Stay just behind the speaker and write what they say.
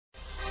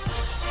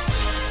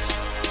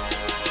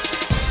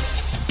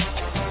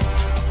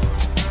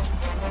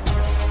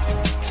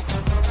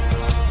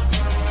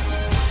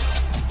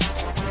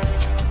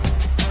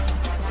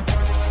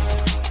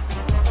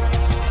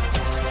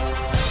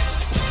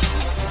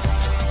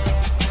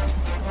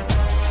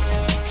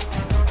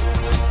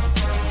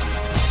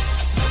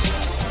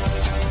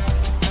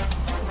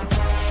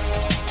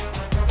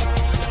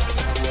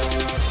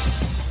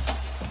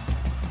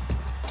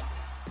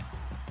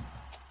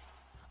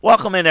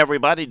Welcome in,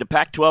 everybody, to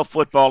Pac-12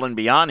 Football and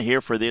Beyond here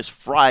for this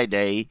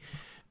Friday,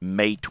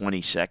 May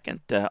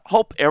 22nd.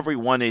 Hope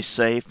everyone is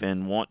safe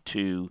and want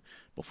to,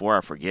 before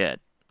I forget,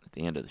 at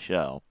the end of the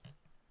show,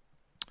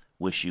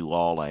 wish you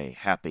all a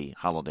happy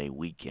holiday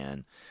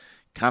weekend.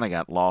 Kind of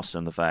got lost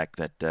in the fact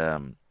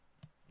that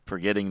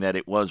forgetting that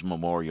it was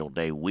Memorial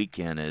Day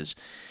weekend is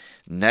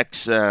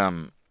next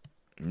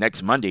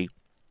Monday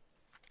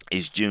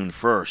is June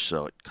 1st,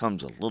 so it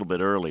comes a little bit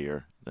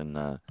earlier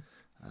than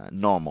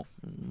normal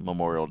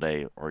Memorial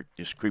Day, or it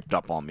just creeped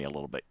up on me a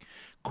little bit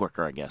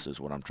quicker, I guess is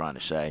what I'm trying to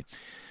say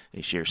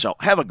this year. So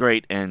have a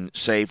great and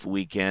safe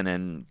weekend,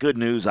 and good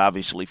news,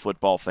 obviously,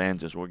 football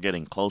fans, as we're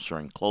getting closer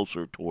and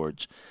closer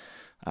towards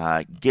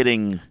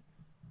getting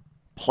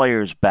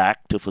players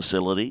back to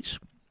facilities.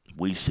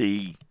 We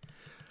see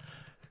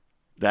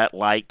that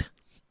light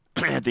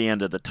at the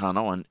end of the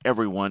tunnel, and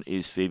everyone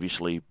is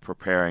feverishly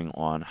preparing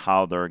on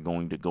how they're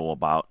going to go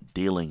about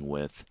dealing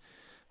with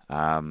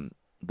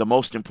the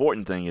most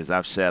important thing, as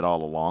I've said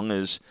all along,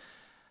 is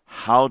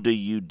how do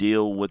you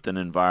deal with an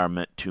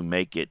environment to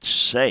make it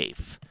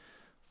safe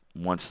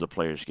once the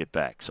players get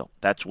back? So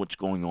that's what's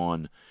going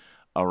on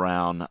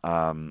around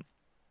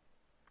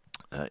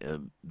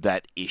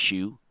that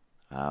issue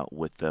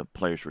with the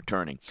players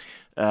returning.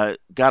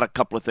 Got a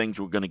couple of things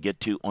we're going to get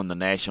to on the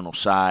national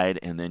side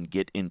and then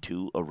get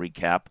into a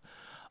recap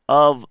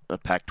of the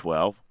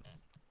Pac-12.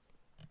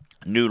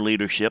 New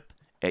leadership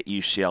at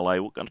UCLA.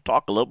 We're going to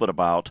talk a little bit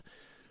about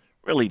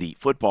really the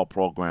football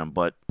program,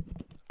 but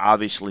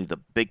obviously the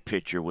big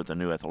picture with the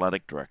new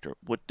athletic director.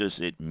 What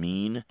does it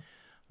mean?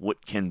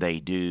 What can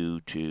they do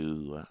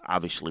to,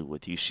 obviously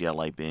with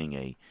UCLA being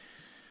a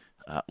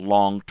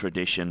long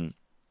tradition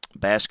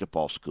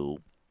basketball school,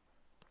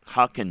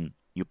 how can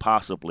you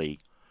possibly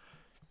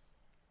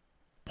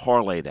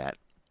parlay that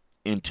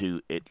into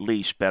at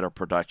least better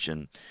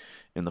production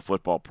in the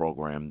football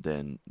program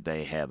than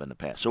they have in the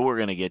past? So we're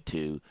going to get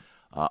to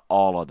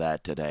all of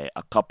that today.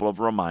 A couple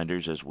of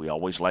reminders, as we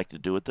always like to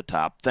do at the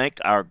top. Thank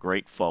our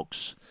great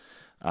folks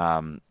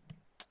from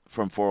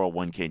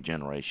 401k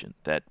Generation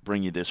that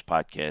bring you this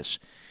podcast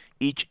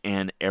each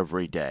and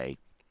every day.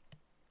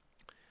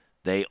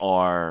 They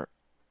are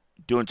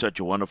doing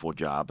such a wonderful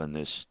job in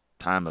this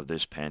time of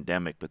this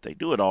pandemic, but they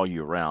do it all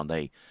year round.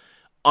 They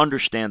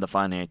understand the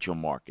financial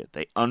market.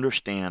 They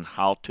understand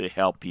how to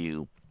help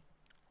you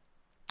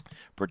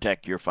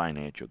protect your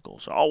financial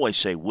goals. I always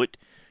say, what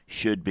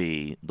should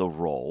be the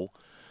role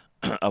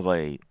of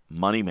a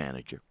money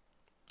manager,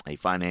 a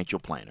financial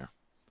planner?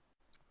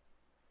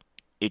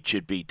 It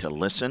should be to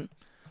listen,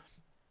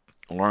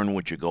 learn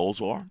what your goals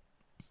are,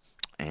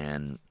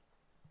 and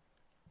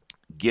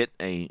get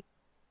a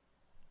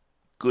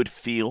good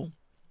feel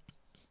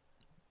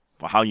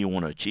for how you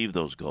want to achieve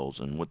those goals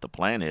and what the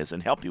plan is,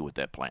 and help you with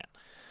that plan.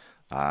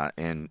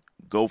 And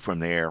go from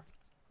there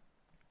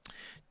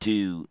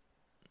to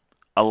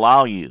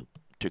allow you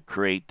to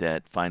create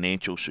that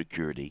financial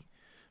security,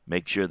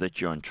 make sure that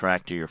you're on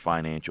track to your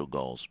financial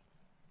goals.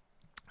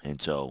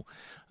 And so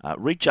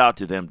reach out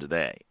to them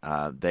today.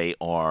 They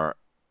are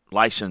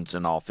licensed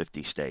in all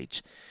 50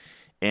 states.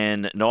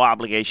 And no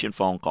obligation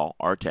phone call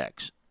or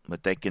text,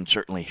 but they can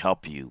certainly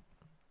help you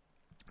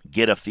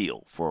get a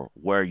feel for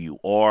where you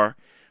are,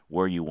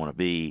 where you want to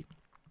be,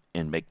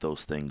 and make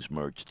those things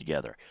merge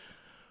together.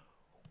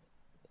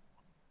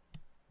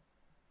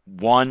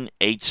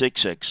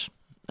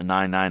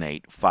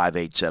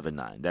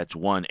 1-866-998-5879. That's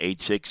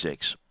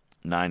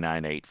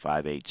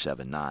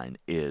 1-866-998-5879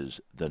 is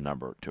the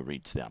number to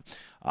reach them.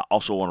 I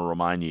also want to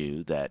remind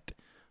you that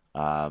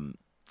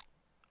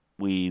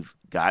we've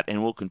got,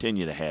 and we'll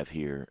continue to have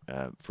here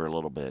for a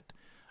little bit,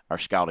 our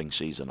scouting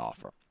season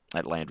offer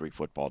at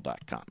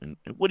LandryFootball.com. And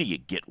what do you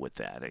get with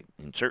that?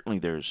 And certainly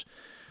there's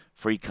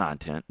free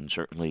content, and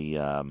certainly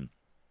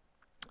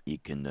you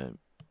can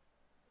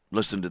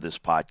listen to this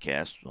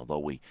podcast, although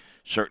we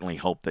certainly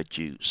hope that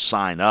you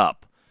sign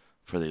up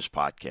for this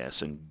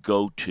podcast and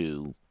go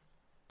to,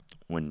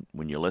 when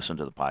you listen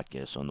to the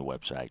podcast on the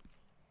website,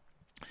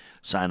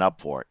 sign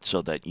up for it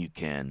so that you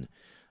can,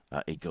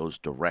 it goes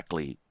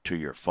directly to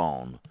your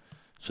phone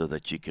so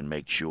that you can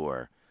make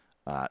sure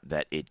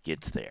that it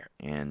gets there,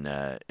 and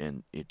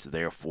it's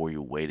there for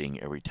you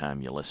waiting every time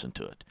you listen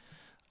to it.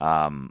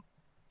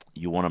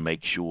 You want to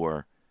make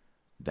sure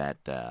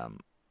that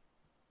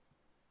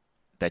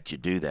that you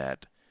do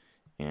that,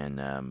 and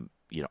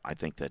I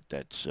think that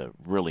that's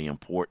really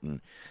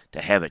important to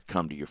have it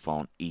come to your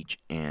phone each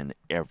and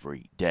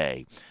every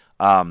day.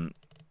 Want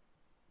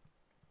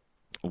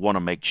to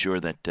make sure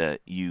that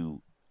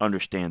you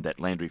understand that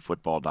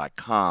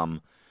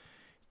LandryFootball.com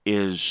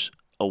is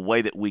a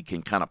way that we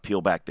can kind of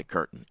peel back the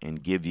curtain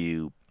and give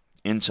you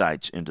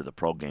insights into the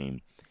pro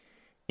game,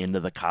 into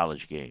the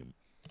college game,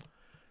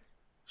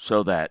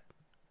 so that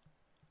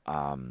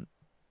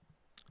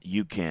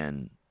you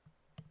can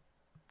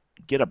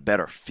get a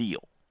better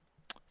feel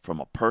from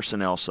a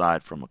personnel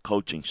side, from a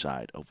coaching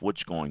side, of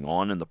what's going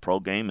on in the pro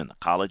game and the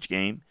college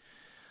game.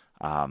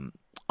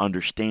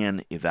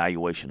 understand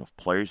evaluation of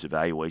players,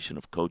 evaluation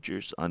of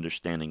coaches,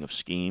 understanding of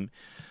scheme,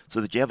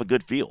 so that you have a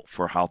good feel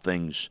for how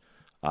things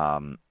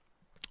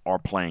are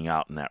playing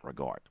out in that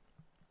regard,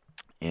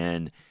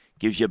 and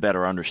gives you a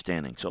better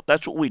understanding. So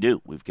that's what we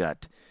do. We've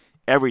got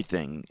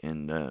everything,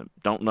 and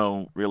don't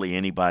know really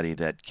anybody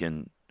that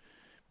can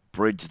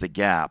bridge the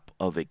gap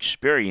of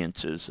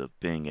experiences of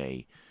being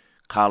a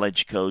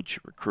college coach,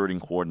 recruiting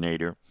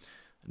coordinator,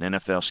 an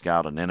NFL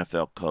scout, an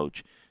NFL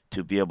coach,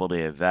 to be able to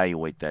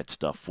evaluate that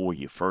stuff for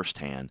you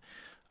firsthand.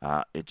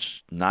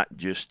 It's not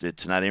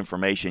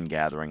information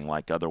gathering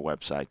like other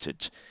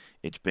websites.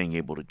 It's being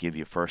able to give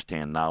you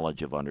firsthand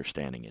knowledge of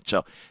understanding it.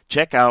 So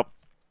check out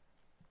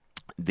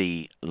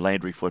the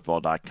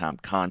LandryFootball.com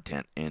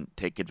content and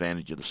take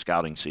advantage of the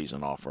scouting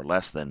season offer.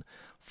 Less than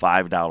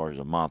 $5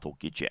 a month will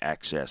get you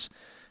access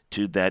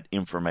to that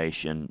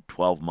information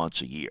 12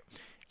 months a year.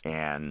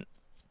 And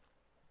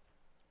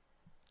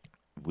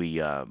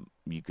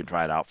you can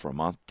try it out for a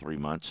month, 3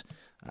 months.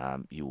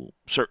 You will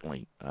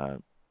certainly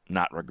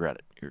not regret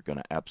it. You're going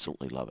to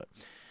absolutely love it.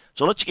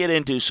 So let's get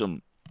into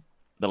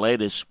the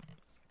latest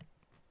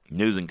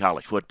news in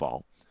college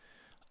football.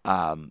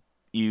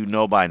 You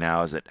know by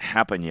now, as it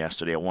happened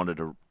yesterday, I wanted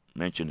to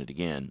mention it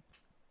again,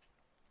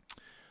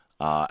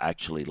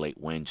 actually late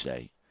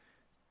Wednesday,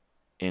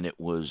 and it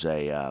was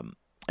a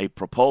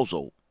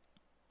proposal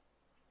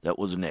that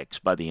was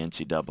nixed by the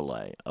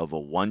NCAA of a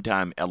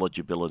one-time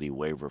eligibility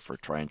waiver for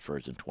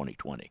transfers in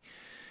 2020.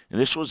 And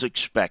this was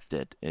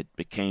expected. It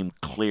became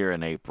clear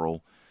in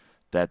April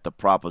that the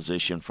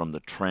proposition from the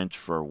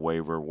transfer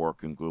waiver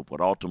working group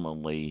would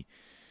ultimately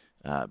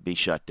be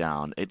shut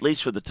down, at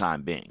least for the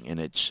time being. And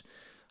it's,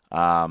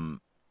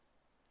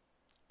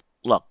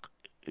 look,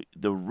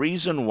 the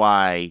reason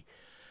why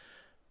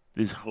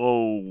this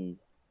whole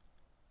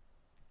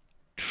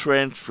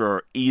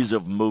transfer ease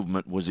of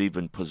movement was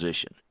even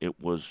positioned. It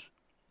was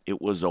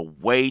a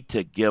way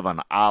to give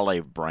an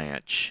olive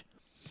branch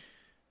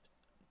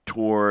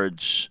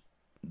towards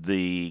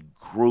the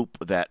group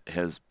that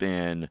has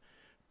been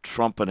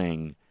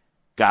trumpeting,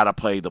 gotta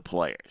pay the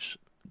players,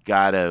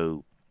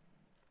 gotta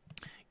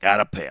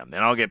pay them. They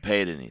don't get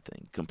paid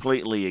anything,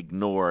 completely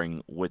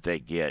ignoring what they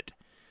get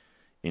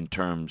in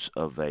terms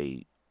of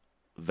a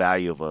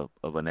value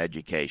of an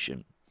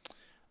education.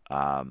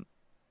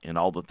 And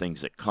all the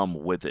things that come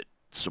with it,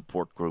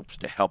 support groups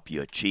to help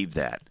you achieve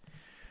that.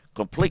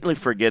 Completely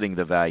forgetting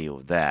the value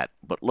of that,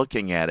 but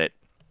looking at it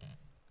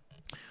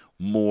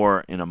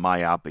more in a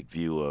myopic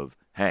view of,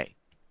 hey,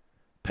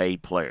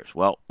 paid players.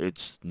 Well,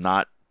 it's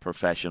not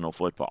professional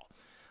football.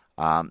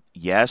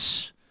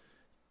 Yes,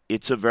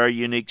 it's a very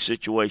unique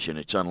situation.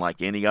 It's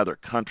unlike any other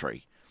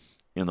country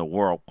in the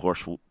world. Of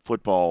course,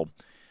 football,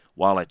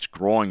 while it's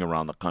growing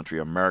around the country,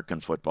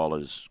 American football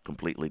is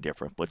completely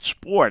different. But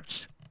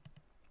sports,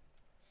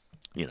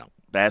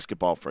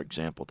 basketball, for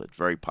example, that's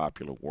very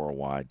popular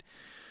worldwide,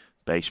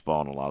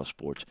 baseball and a lot of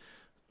sports,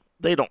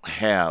 they don't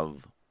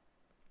have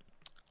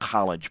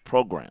college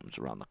programs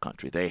around the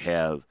country. They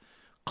have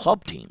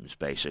club teams,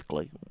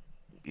 basically,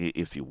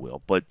 if you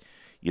will. But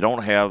you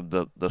don't have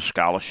the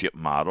scholarship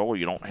model.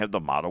 You don't have the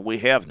model we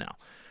have now.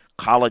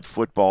 College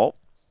football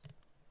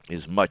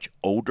is much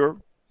older,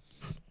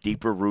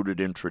 deeper rooted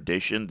in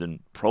tradition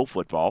than pro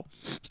football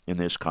in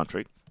this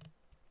country.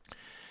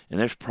 And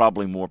there's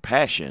probably more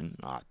passion,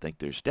 I think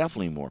there's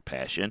definitely more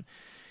passion,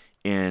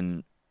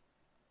 in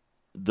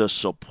the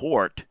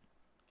support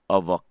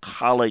of a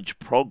college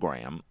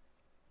program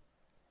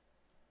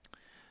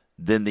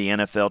than the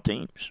NFL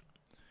teams.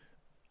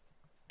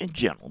 In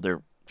general,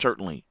 there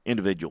certainly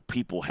individual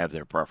people have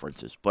their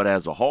preferences, but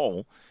as a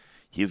whole,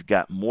 you've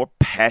got more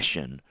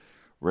passion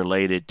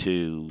related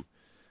to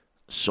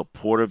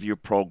support of your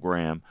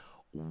program,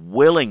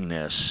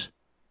 willingness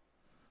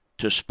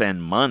to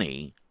spend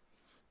money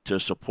to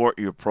support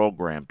your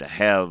program, to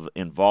have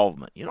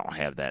involvement. You don't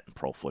have that in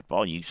pro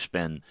football. You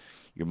spend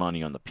your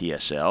money on the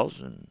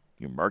PSLs and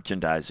your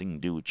merchandising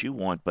and do what you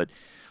want, but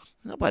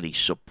nobody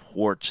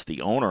supports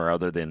the owner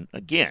other than,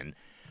 again,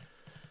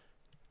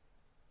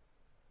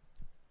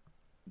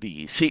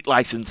 the seat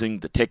licensing,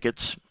 the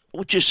tickets,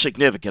 which is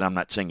significant. I'm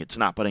not saying it's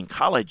not, but in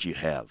college you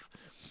have,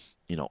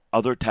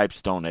 other types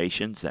of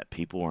donations that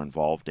people are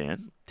involved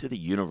in to the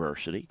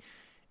university,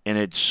 and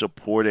it's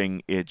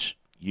supporting its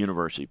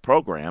university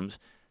programs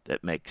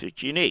that makes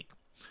it unique.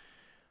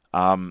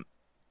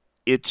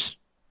 It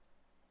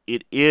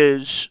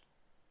is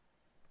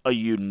a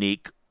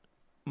unique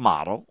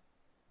model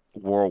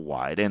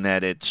worldwide, in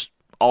that it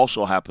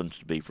also happens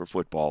to be for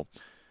football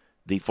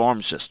the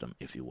farm system,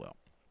 if you will.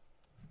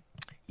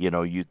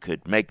 You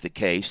could make the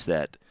case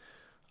that,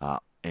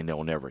 and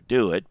they'll never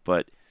do it,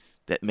 but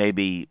that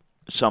maybe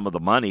some of the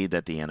money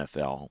that the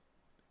NFL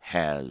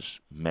has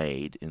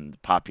made in the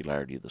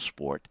popularity of the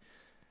sport,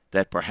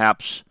 that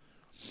perhaps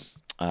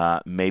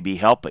may be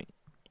helping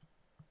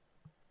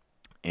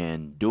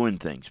and doing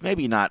things.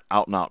 Maybe not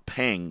out and out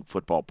paying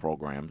football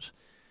programs,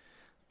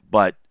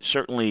 but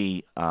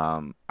certainly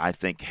I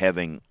think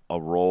having a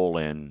role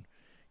in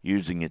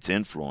using its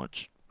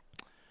influence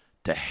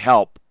to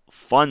help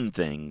fund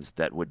things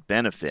that would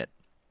benefit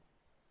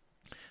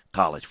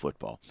college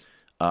football,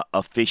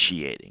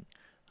 officiating,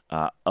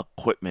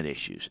 equipment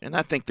issues. And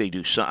I think they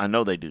do some, I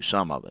know they do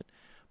some of it,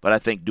 but I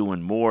think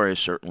doing more is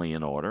certainly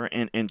in order,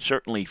 and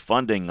certainly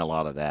funding a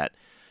lot of that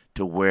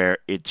to where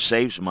it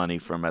saves money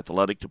from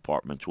athletic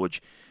departments,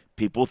 which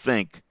people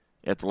think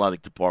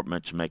athletic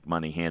departments make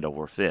money hand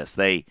over fist.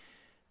 They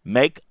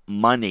make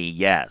money,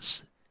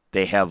 yes.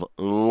 They have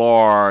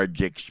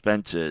large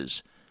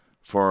expenses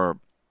for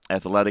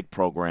athletic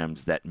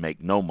programs that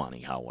make no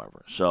money,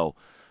 however. So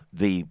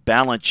the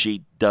balance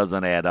sheet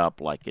doesn't add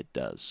up like it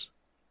does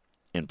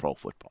in pro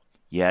football.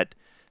 Yet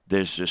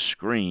there's this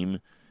scream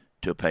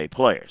to pay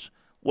players.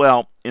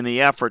 Well, in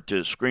the effort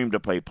to scream to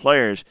pay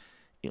players,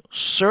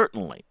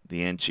 certainly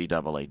the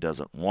NCAA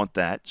doesn't want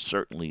that.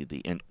 Certainly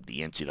the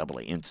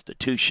NCAA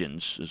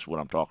institutions is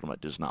what I'm talking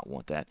about, does not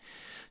want that.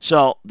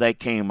 So they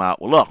came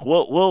out, well,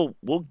 look,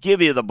 we'll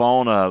give you the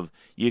bone of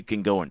you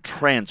can go and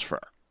transfer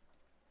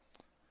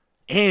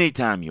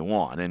anytime you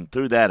want, and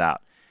threw that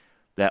out.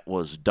 That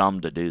was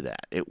dumb to do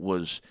that. It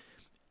was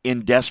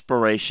in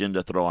desperation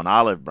to throw an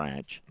olive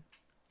branch.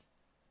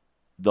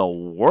 The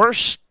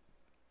worst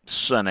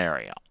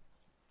scenario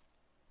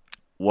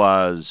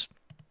was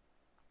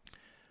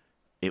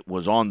it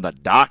was on the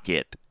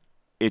docket.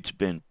 It's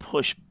been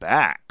pushed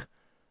back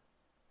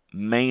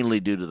mainly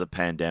due to the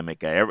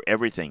pandemic.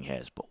 Everything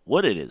has. But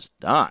what it has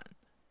done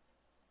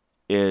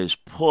is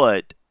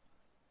put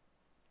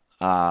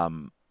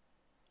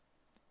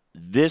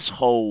this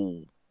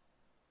whole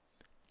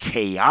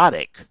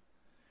chaotic,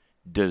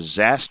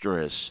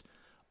 disastrous,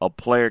 a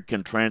player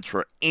can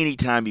transfer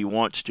anytime he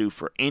wants to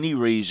for any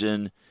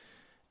reason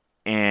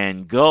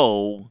and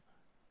go,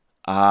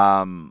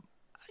 some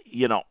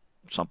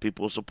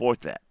people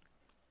support that.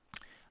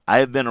 I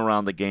have been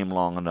around the game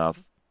long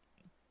enough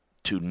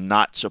to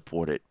not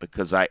support it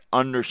because I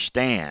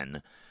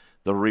understand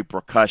the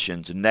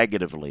repercussions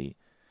negatively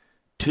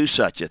to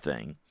such a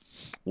thing,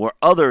 where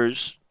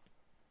others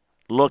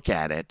look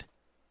at it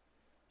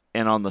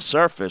and on the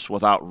surface,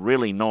 without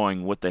really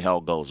knowing what the hell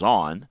goes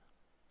on,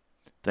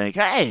 think,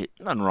 hey,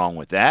 nothing wrong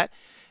with that.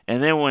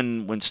 And then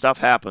when stuff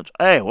happens,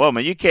 hey, well,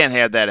 man, you can't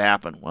have that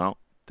happen. Well,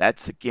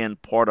 that's, again,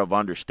 part of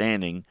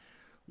understanding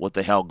what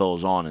the hell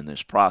goes on in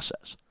this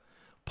process.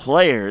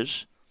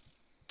 Players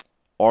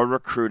are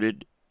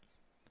recruited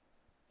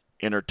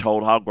and are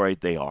told how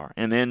great they are.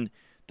 And then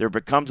there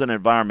becomes an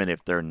environment,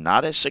 if they're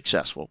not as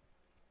successful,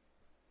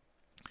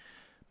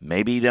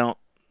 maybe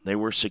they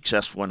were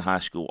successful in high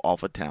school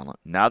off of talent.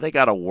 Now they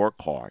got to work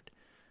hard,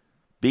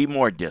 be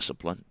more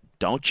disciplined.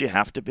 Don't you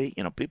have to be?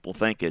 People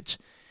think it's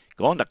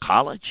going to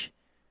college.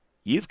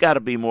 You've got to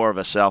be more of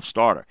a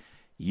self-starter.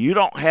 You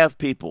don't have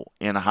people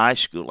in high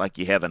school like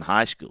you have in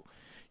high school.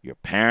 Your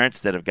parents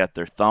that have got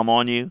their thumb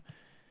on you,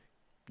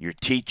 your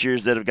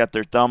teachers that have got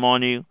their thumb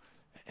on you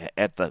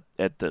at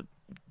the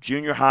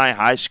junior high,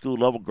 high school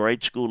level,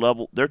 grade school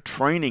level. They're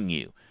training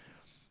you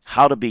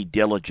how to be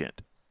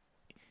diligent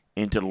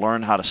and to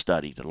learn how to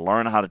study, to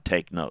learn how to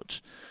take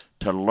notes,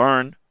 to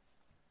learn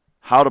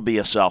how to be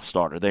a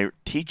self-starter. They're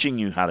teaching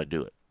you how to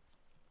do it.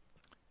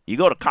 You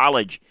go to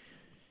college,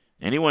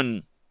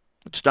 anyone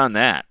that's done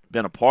that,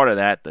 been a part of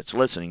that, that's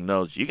listening,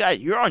 knows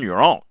you're on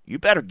your own. You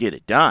better get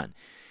it done.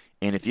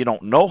 And if you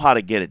don't know how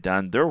to get it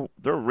done, there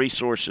are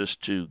resources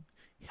to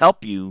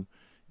help you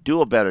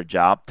do a better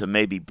job, to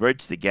maybe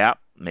bridge the gap.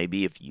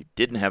 Maybe if you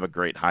didn't have a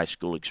great high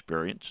school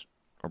experience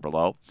or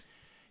below,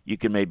 you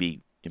can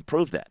maybe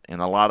improve that. And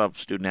a lot of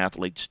student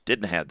athletes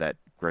didn't have that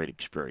great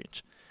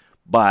experience.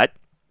 But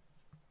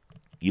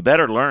you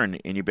better learn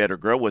and you better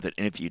grow with it.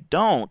 And if you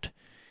don't,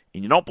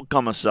 and you don't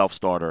become a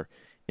self-starter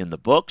in the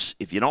books,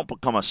 if you don't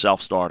become a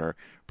self-starter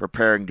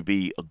preparing to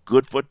be a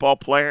good football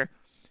player,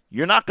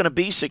 you're not going to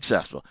be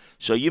successful.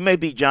 So you may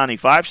be Johnny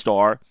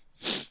Five-Star,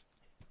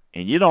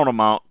 and you don't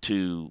amount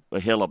to a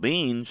hill of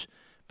beans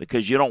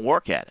because you don't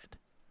work at it.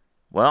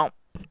 Well,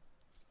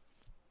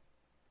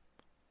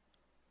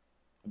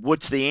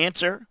 what's the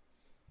answer?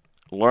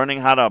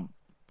 Learning how to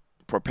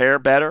prepare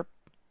better,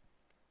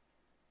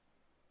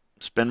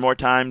 spend more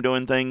time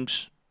doing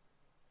things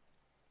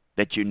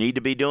that you need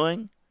to be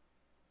doing.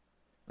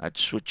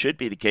 That's what should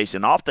be the case.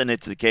 And often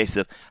it's the case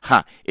of,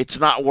 it's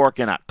not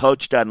working out.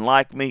 Coach doesn't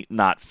like me,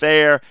 not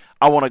fair.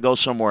 I want to go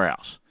somewhere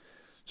else.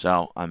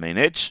 So,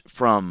 it's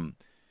from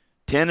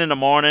 10 in the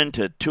morning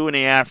to 2 in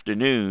the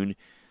afternoon.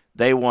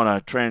 They want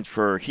to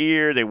transfer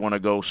here. They want to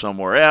go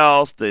somewhere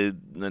else. The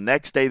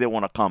next day they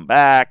want to come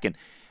back. And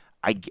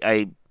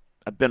I've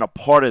been a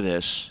part of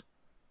this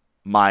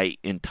my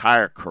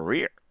entire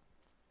career.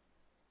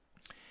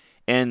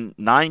 And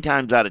 9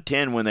 times out of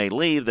 10, when they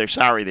leave, they're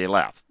sorry they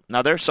left.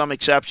 Now, there's some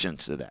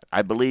exceptions to that.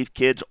 I believe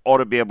kids ought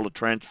to be able to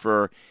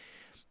transfer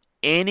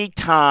any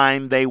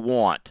time they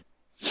want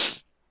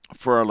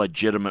for a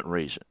legitimate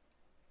reason.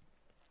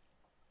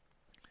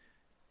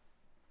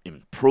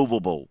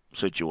 Improvable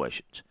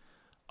situations,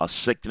 a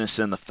sickness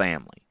in the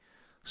family,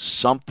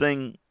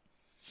 something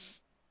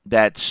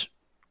that's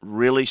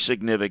really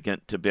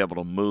significant to be able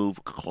to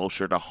move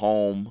closer to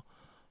home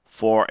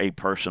for a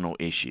personal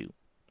issue.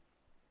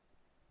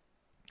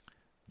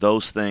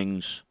 Those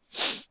things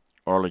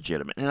are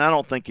legitimate. And I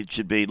don't think it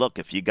should be, look,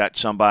 if you got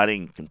somebody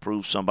and can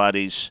prove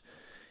somebody's,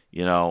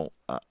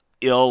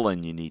 ill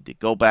and you need to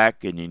go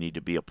back and you need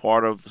to be a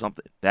part of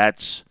something,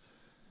 that's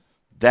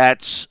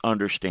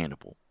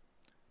understandable.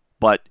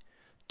 But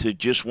to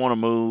just want to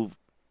move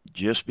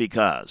just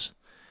because,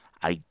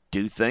 I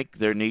do think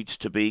there needs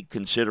to be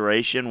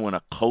consideration when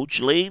a coach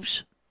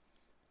leaves,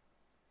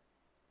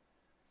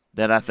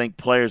 that I think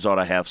players ought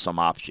to have some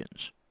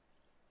options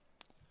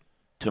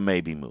to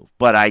maybe move.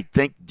 But I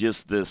think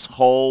just this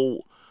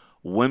whole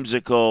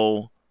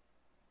whimsical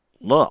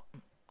look,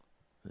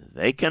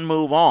 they can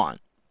move on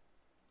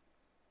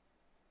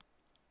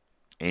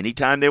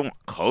anytime they want.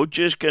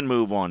 Coaches can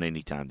move on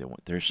anytime they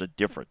want. There's a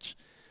difference.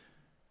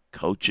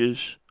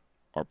 Coaches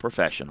are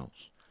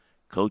professionals.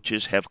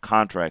 Coaches have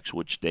contracts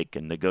which they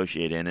can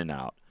negotiate in and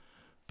out.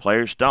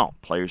 Players don't.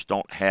 Players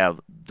don't have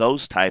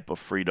those type of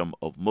freedom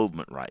of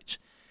movement rights.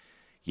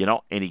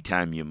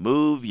 Anytime you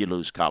move, you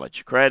lose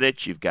college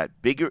credits. You've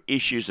got bigger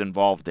issues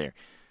involved there.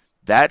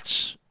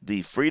 That's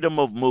the freedom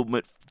of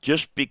movement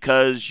just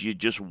because you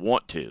just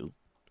want to.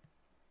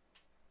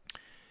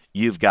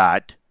 You've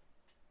got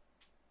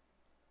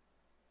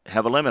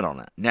have a limit on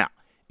that. Now,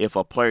 if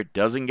a player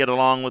doesn't get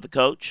along with the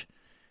coach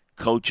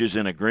is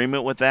in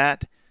agreement with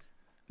that,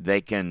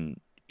 they can,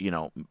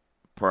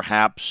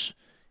 perhaps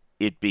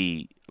it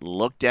be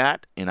looked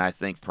at, and I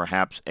think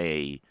perhaps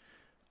an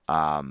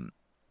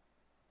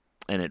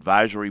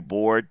advisory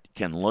board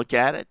can look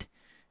at it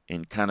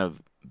and kind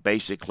of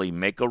basically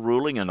make a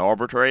ruling. An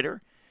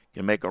arbitrator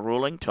can make a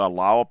ruling to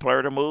allow a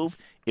player to move.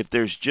 If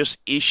there's just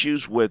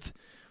issues with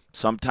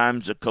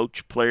sometimes the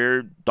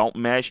coach-player don't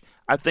mesh,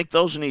 I think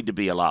those need to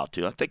be allowed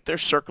to. I think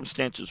there's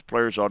circumstances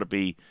players ought to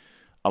be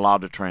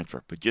allowed to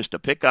transfer. But just to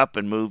pick up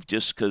and move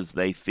just because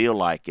they feel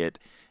like it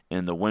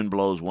and the wind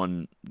blows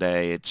one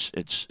day,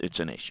 it's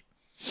an issue.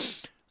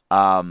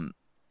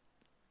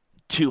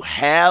 To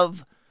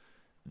have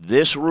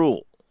this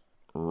rule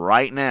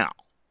right now,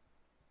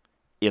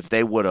 if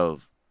they would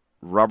have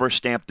rubber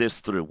stamped this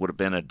through, would have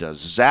been a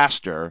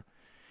disaster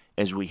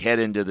as we head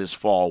into this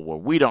fall where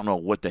we don't know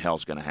what the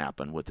hell's going to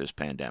happen with this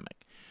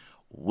pandemic.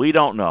 We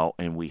don't know,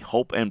 and we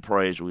hope and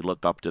pray as we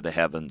look up to the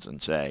heavens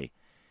and say,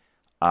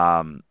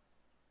 oh,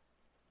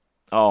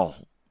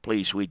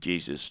 please, sweet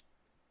Jesus,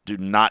 do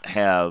not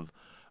have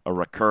a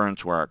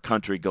recurrence where our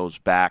country goes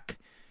back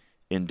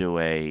into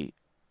a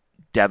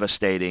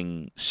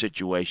devastating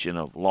situation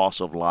of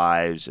loss of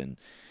lives, and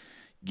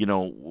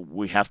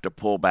we have to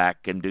pull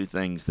back and do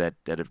things that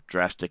have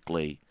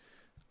drastically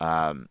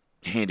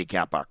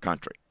handicap our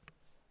country.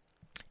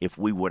 If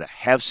we were to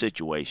have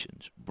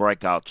situations,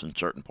 breakouts in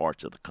certain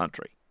parts of the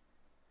country,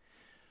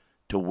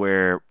 to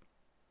where,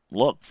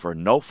 look, for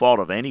no fault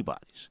of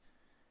anybody's,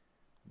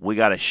 we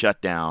got to shut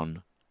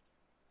down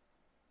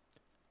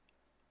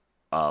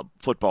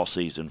football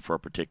season for a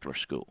particular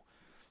school.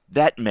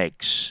 That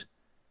makes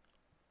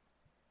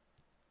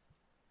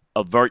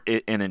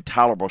an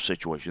intolerable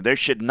situation. There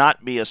should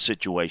not be a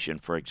situation,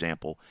 for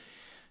example,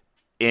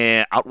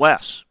 out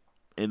west,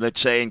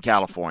 let's say in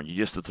California,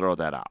 just to throw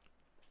that out,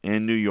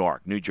 in New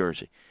York, New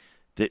Jersey,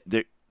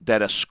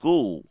 that a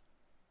school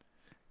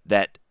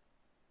that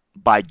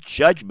by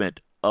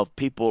judgment of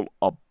people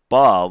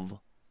above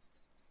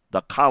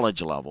the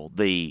college level,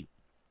 the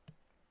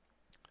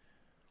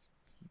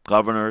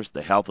governors,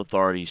 the health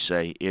authorities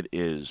say it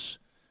is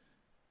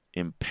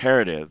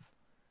imperative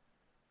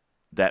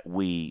that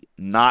we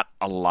not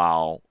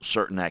allow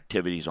certain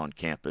activities on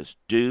campus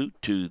due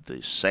to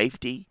the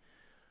safety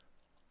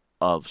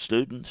of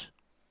students.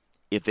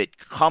 If it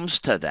comes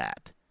to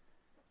that,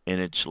 and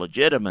it's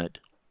legitimate,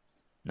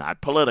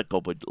 not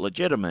political, but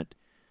legitimate,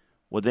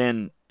 well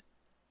then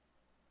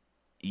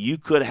you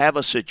could have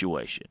a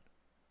situation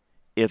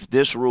if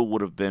this rule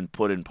would have been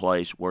put in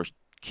place where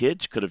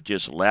kids could have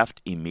just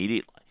left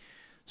immediately.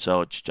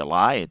 So it's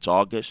July, it's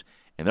August,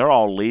 and they're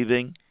all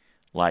leaving,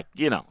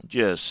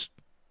 just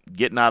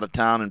getting out of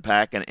town and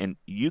packing, and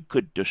you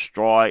could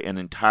destroy an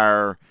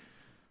entire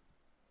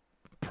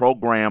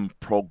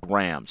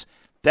programs.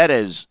 That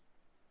is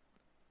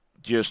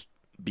just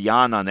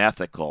beyond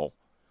unethical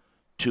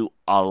to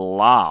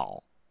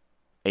allow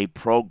a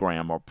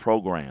program or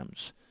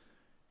programs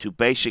to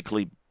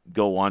basically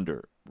go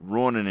under,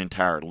 ruin an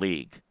entire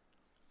league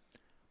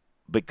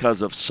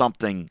because of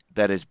something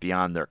that is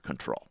beyond their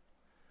control.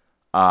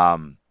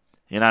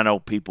 And I know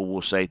people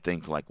will say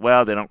things like,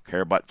 well, they don't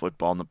care about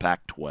football in the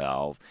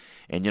Pac-12.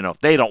 And, if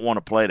they don't want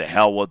to play, to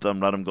hell with them,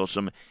 let them go.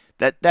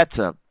 That's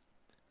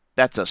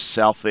a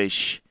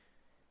selfish,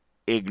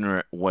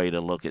 ignorant way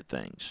to look at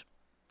things.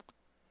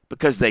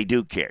 Because they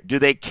do care. Do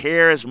they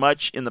care as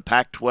much in the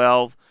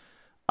Pac-12?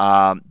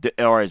 Or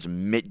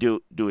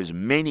do as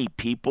many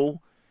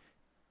people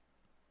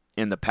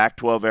in the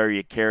Pac-12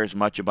 area care as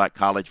much about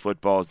college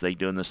football as they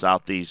do in the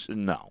Southeast?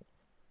 No.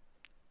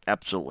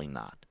 Absolutely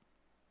not.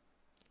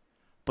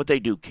 But they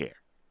do care.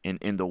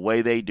 And the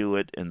way they do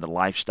it and the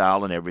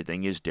lifestyle and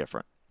everything is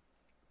different.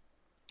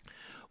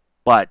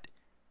 But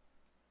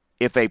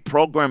if a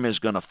program is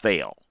going to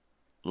fail,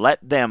 let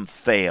them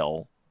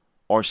fail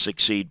or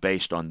succeed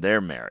based on their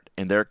merit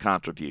and their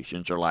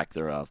contributions or lack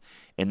thereof,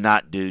 and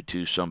not due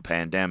to some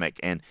pandemic.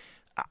 And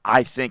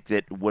I think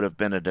that would have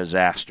been a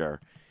disaster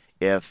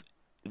if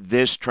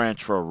this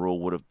transfer rule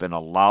would have been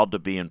allowed to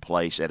be in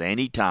place at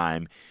any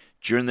time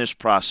during this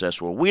process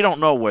where we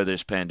don't know where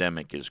this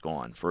pandemic is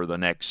going for the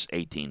next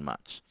 18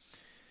 months.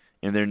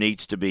 And there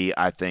needs to be,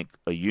 I think,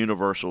 a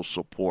universal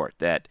support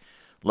that,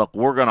 look,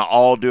 we're going to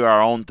all do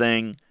our own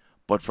thing,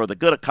 but for the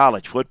good of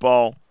college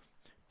football,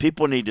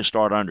 people need to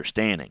start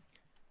understanding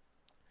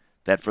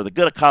that for the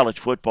good of college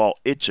football,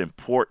 it's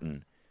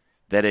important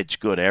that it's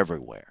good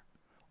everywhere,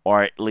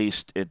 or at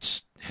least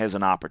it has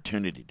an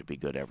opportunity to be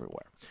good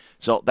everywhere.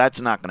 So that's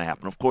not going to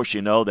happen. Of course,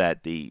 you know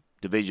that the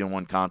Division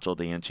I Council of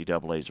the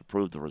NCAA has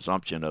approved the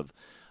resumption of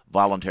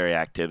voluntary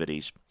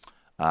activities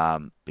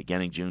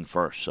beginning June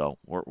 1st. So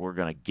we're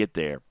going to get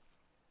there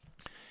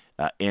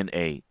in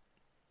a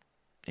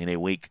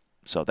week.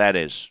 So that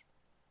is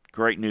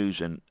great news.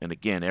 And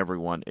again,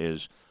 everyone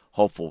is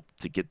hopeful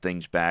to get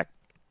things back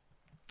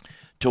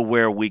to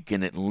where we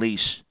can at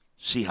least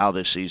see how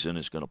this season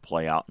is going to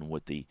play out and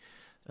what the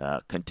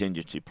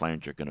contingency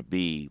plans are going to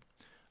be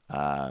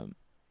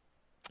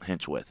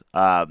henceforth.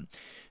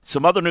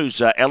 Some other news,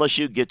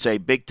 LSU gets a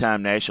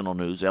big-time national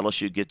news.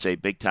 LSU gets a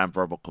big-time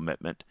verbal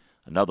commitment,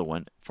 another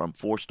one, from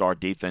four-star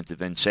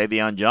defensive end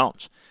Savion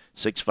Jones,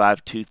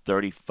 6'5",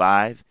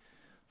 235,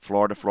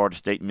 Florida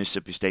State,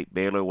 Mississippi State,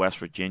 Baylor, West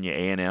Virginia,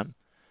 A&M.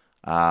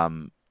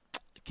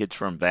 Kid's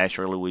from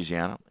Vacherie,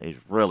 Louisiana. He's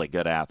a really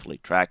good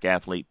athlete, track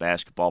athlete,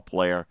 basketball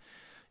player,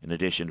 in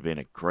addition to being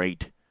a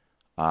great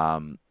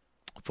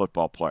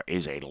football player.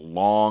 He's a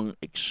long,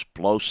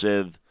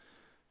 explosive,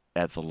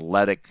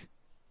 athletic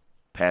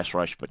pass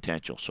rush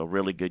potential. So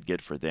really good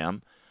get for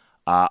them.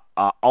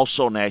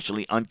 Also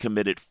nationally,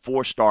 uncommitted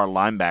four-star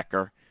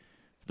linebacker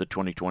for the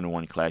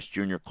 2021 class,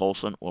 Junior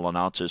Colson, will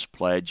announce his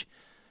pledge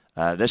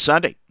this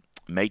Sunday,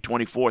 May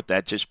 24th.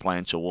 That's his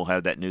plan, so we'll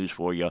have that news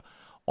for you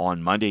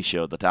on Monday's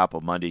show, the top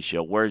of Monday's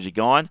show. Where is he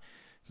going?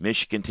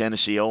 Michigan,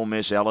 Tennessee, Ole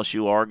Miss,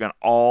 LSU, Oregon,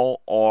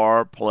 all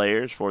are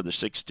players for the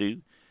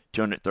 6'2",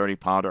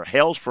 230-pounder.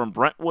 Hails from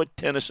Brentwood,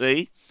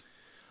 Tennessee.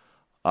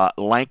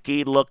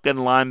 Lanky-looking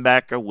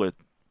linebacker with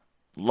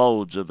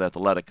loads of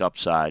athletic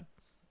upside.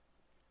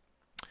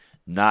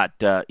 Not,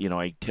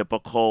 a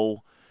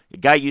typical – a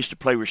guy used to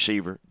play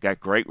receiver,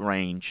 got great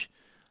range,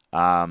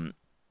 a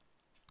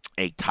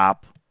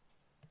top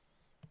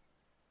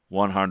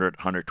 100,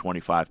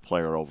 125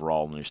 player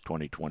overall in this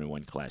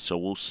 2021 class. So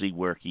we'll see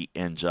where he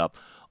ends up.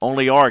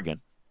 Only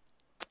Oregon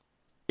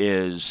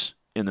is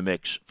in the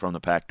mix from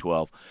the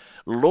Pac-12.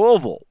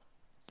 Louisville,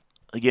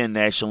 again,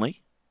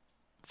 nationally,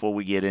 before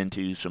we get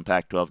into some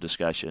Pac-12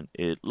 discussion,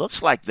 it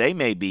looks like they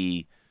may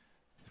be,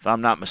 if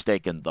I'm not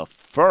mistaken, the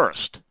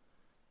first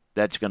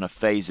that's going to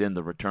phase in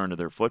the return of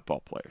their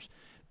football players,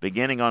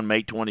 beginning on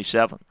May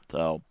 27th.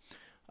 So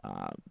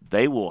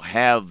they will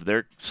have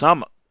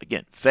some,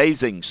 again,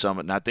 phasing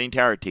some, not the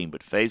entire team,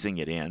 but phasing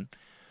it in.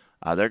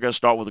 They're going to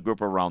start with a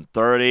group of around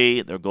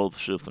 30. They'll go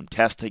through some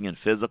testing and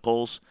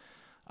physicals.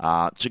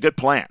 It's a good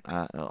plan.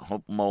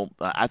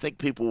 I think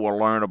people will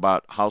learn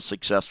about how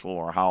successful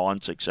or how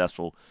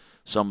unsuccessful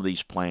some of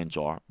these plans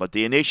are. But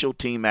the initial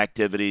team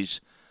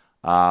activities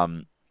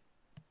will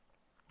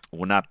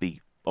not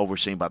be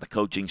overseen by the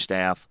coaching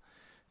staff.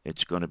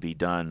 It's going to be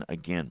done,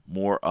 again,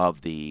 more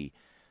of the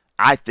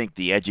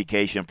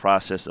education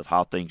process of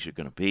how things are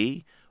going to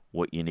be,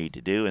 what you need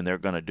to do, and they're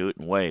going to do it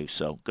in waves.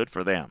 So good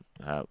for them,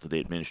 for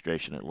the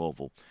administration at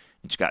Louisville,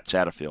 and Scott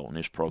Satterfield and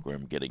his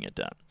program getting it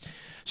done.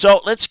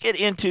 So let's get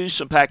into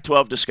some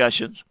Pac-12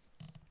 discussions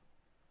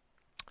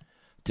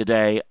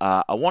today.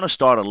 I want to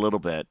start a little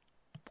bit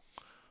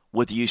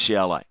with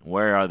UCLA.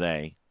 Where are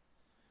they?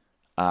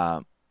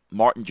 Martin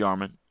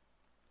Jarmond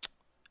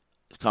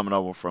is coming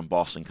over from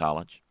Boston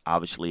College.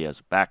 Obviously has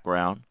a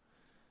background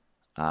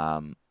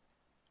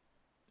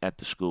at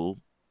the school.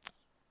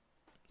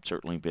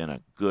 Certainly been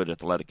a good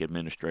athletic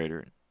administrator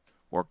and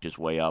worked his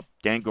way up.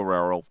 Dan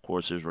Guerrero, of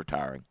course, is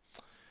retiring,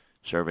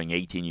 serving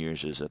 18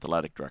 years as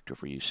athletic director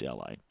for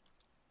UCLA.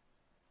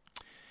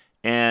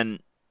 And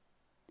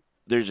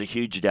there's a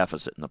huge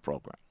deficit in the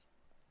program.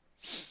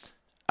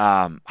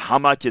 How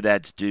much of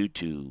that's due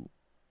to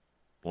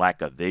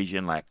lack of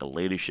vision, lack of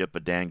leadership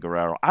of Dan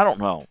Guerrero? I don't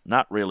know.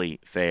 Not really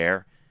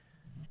fair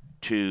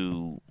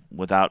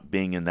without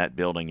being in that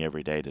building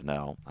every day to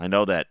know. I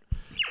know that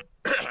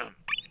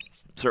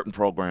certain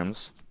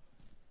programs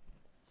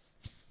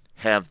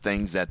have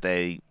things that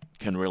they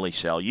can really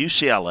sell.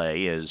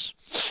 UCLA is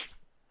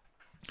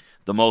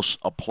the most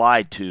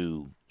applied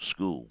to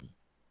school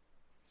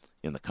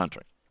in the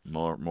country.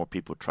 More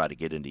people try to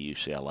get into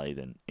UCLA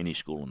than any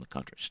school in the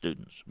country,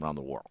 students around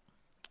the world.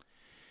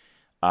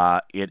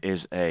 It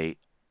is a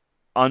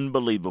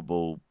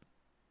unbelievable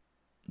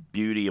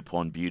beauty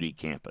upon beauty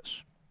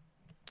campus.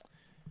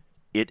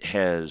 It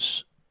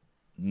has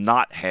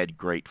not had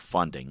great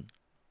funding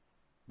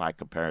by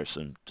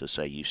comparison to,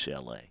 say,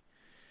 UCLA,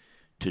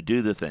 to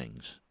do the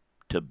things,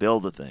 to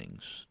build the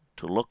things,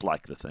 to look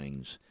like the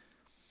things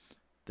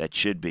that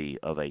should be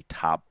of a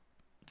top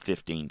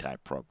 15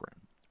 type program.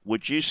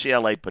 which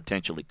UCLA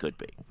potentially could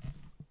be.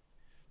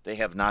 They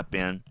have not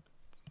been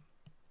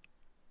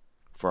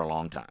for a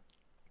long time.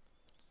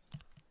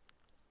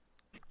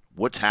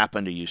 What's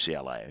happened to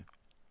UCLA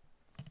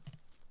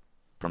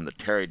from the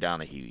Terry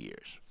Donahue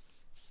years?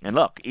 And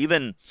look,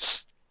 even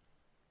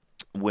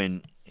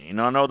when, I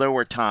know there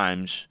were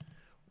times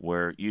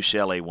where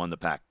UCLA won the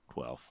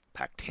Pac-12,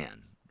 Pac-10,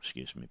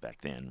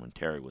 back then when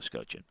Terry was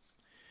coaching.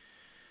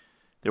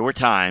 There were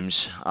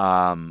times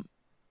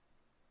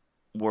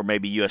where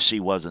maybe USC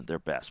wasn't their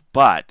best,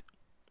 but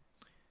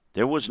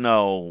there was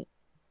no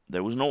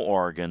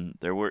Oregon.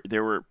 There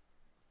were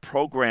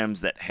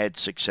programs that had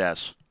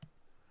success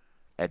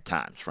at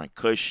times. Frank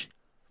Kush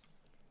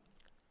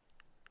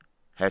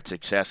had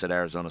success at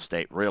Arizona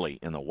State, really,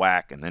 in the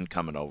WAC, and then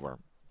coming over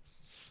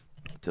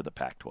to the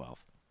Pac-12.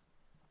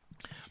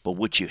 But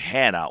what you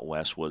had out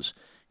west was,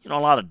 a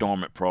lot of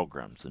dormant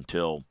programs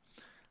until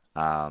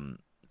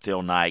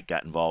Phil Knight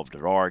got involved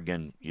at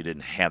Oregon. You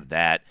didn't have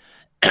that.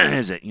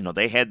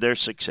 They had their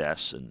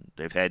success, and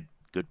they've had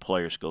good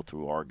players go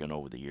through Oregon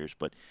over the years,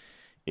 but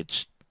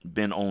it's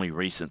been only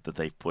recent that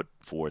they've put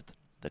forth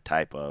the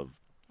type of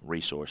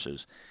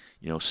resources.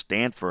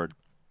 Stanford,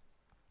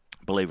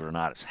 believe it or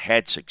not, has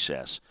had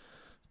success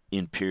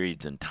in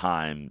periods in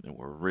time that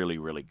were really,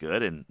 really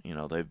good, and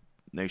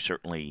they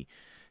certainly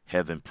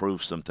have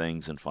improved some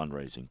things in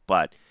fundraising.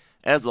 But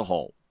as a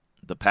whole,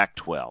 the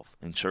Pac-12,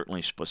 and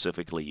certainly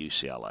specifically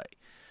UCLA,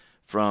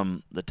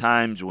 from the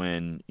times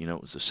when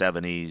it was the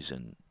 70s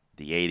and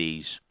the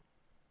 80s,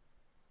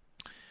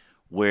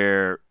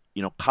 where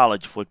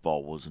college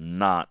football was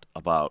not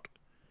about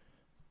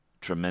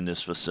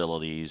tremendous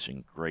facilities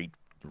and great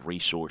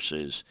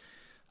resources.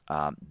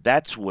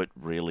 That's what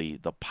really,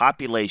 the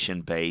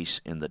population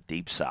base in the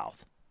Deep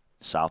South,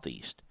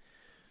 Southeast,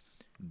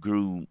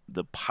 grew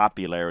the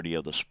popularity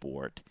of the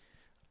sport.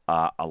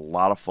 A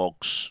lot of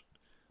folks,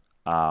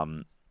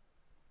 they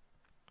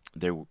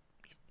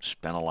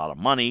spent a lot of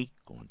money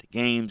going to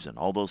games and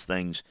all those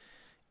things,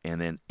 and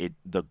then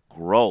the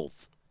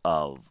growth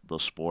of the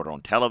sport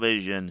on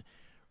television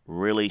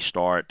really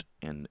start,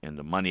 and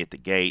the money at the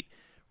gate,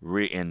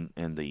 and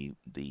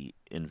the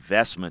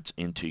investments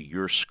into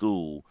your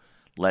school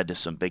led to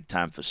some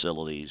big-time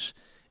facilities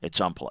at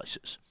some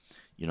places.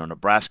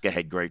 Nebraska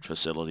had great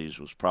facilities,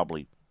 was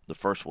probably the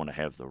first one to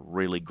have the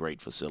really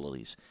great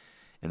facilities.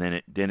 And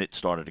then it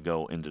started to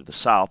go into the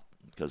South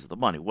because of the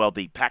money. Well,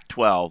 the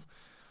Pac-12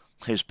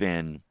 has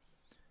been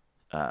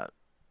a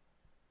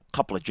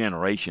couple of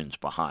generations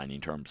behind in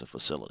terms of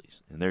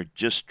facilities. And they're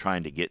just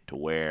trying to get to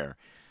where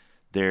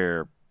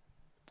they're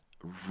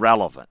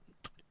relevant,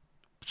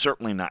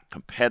 certainly not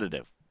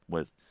competitive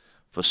with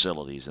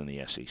facilities in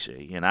the SEC.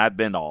 And I've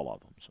been to all of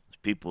them. So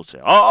people say,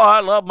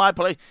 I love my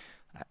place.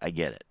 I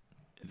get it.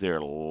 There are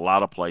a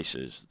lot of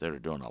places that are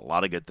doing a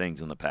lot of good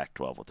things in the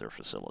Pac-12 with their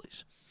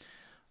facilities.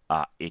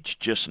 It's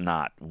just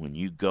not, when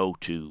you go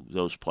to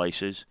those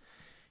places,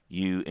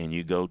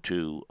 you go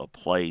to a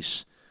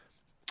place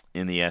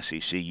in the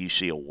SEC, you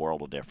see a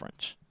world of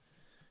difference.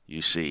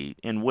 You see,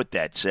 and what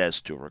that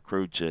says to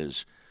recruits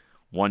is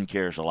one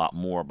cares a lot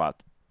more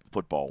about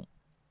football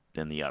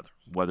than the other.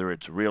 Whether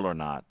it's real or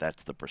not,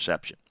 that's the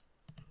perception.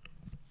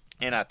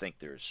 And I think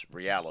there's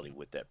reality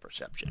with that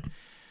perception.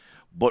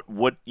 But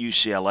what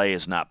UCLA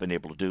has not been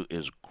able to do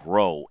is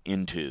grow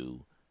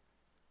into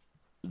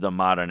the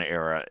modern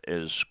era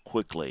as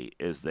quickly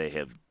as they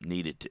have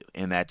needed to.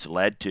 And that's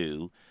led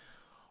to,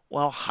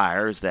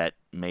 hires that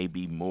may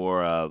be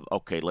more of,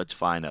 okay, let's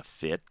find a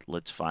fit,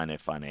 let's find a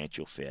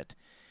financial fit.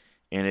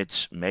 And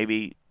it's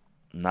maybe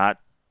not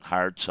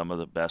hired some of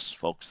the best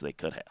folks they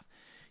could have.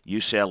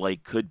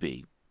 UCLA could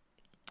be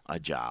a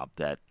job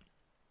that,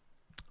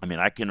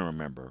 I can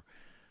remember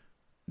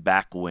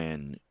back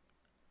when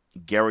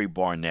Gary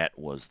Barnett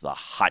was the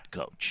hot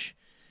coach.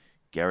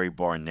 Gary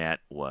Barnett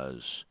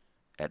was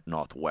at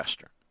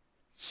Northwestern,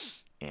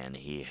 and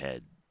he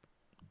had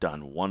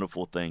done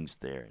wonderful things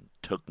there and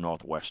took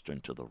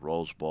Northwestern to the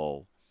Rose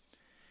Bowl.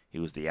 He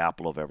was the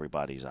apple of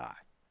everybody's eye.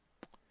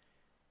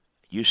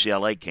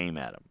 UCLA came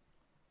at him,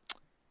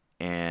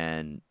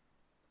 and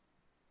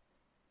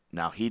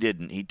now he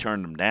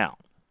turned them down.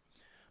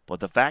 But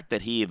the fact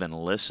that he even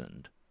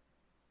listened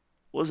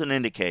was an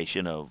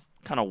indication of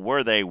kind of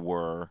where they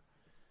were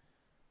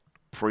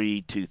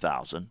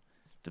pre-2000,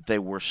 that they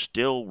were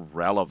still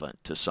relevant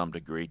to some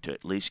degree to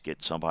at least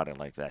get somebody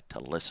like that to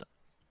listen.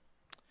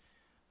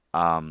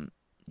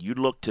 You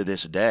look to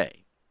this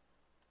day,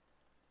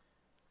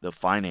 the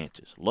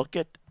finances. Look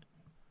at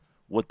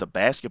what the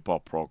basketball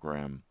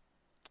program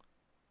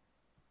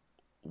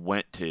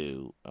went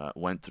through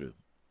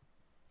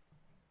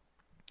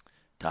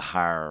to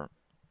hire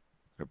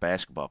their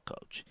basketball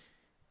coach,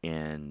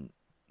 and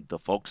the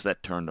folks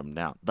that turned them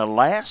down. The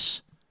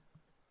last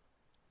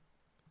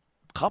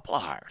couple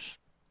of hires,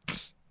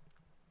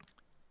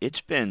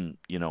 it's been,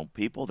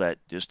 people that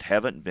just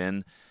haven't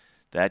been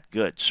that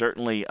good.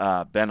 Certainly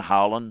Ben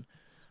Howland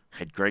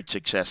had great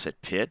success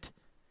at Pitt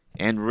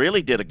and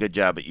really did a good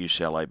job at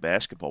UCLA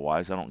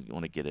basketball-wise. I don't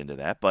want to get into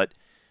that, but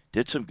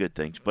did some good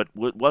things, but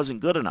wasn't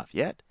good enough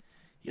yet.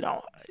 You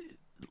know,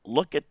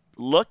 look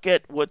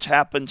at what's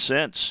happened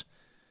since.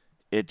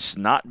 It's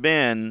not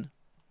been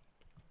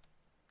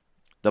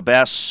the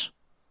best.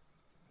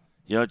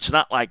 You know, it's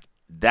not like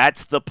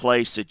that's the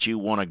place that you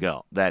want to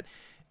go. That,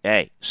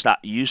 hey,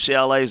 stop.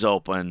 UCLA's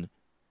open.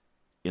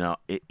 You know,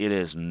 it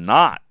is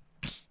not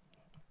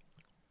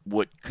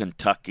what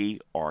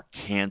Kentucky or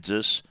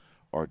Kansas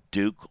or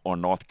Duke or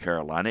North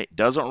Carolina. It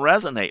doesn't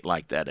resonate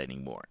like that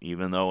anymore,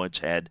 even though it's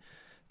had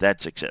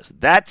that success.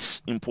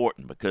 That's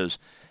important because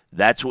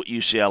that's what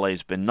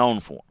UCLA's been known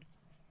for,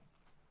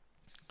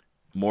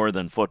 more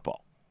than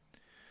football.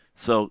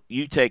 So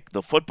you take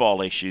the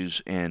football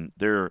issues, and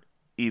there are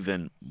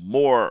even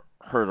more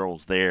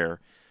hurdles there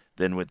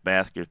than with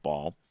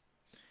basketball.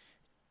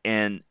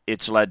 And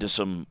it's led to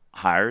some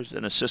hires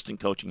and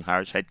assistant coaching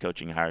hires, head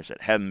coaching hires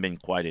that haven't been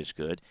quite as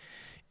good.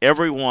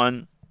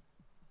 Everyone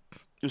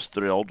is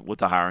thrilled with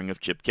the hiring of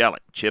Chip Kelly.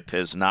 Chip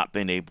has not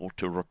been able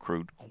to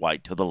recruit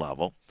quite to the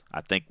level.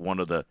 I think one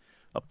of the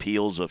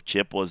appeals of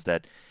Chip was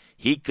that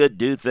he could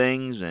do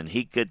things and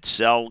he could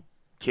sell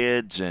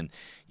kids, and,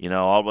 you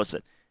know, all of a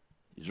sudden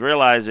he's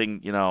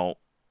realizing, you know,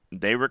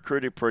 they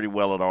recruited pretty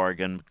well at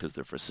Oregon because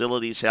their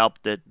facilities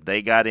helped it.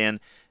 They got in.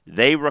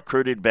 They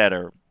recruited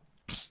better.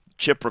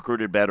 Chip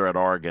recruited better at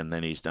Oregon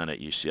than he's done at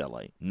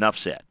UCLA. Enough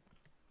said.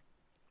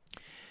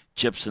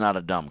 Chip's not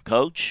a dumb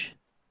coach.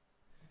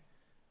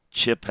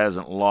 Chip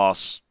hasn't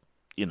lost,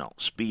 you know,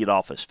 speed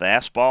off his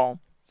fastball.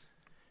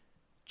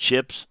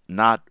 Chip's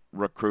not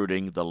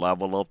recruiting the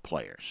level of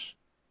players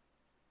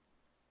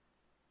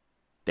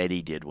that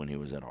he did when he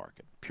was at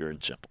Oregon, pure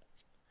and simple.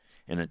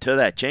 And until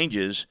that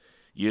changes,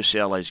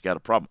 UCLA's got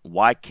a problem.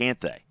 Why can't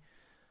they?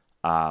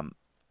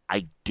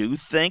 I do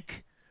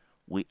think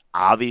we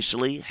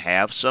obviously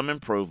have some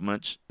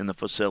improvements in the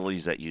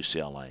facilities at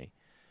UCLA,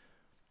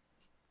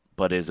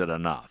 but is it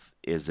enough?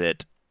 Is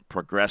it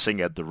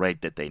progressing at the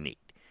rate that they need?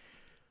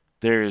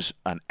 There's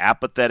an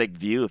apathetic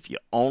view. If you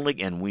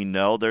only, and we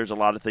know there's a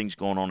lot of things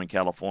going on in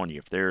California.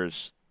 If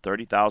there's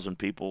 30,000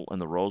 people in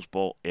the Rose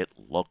Bowl, it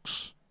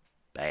looks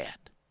bad.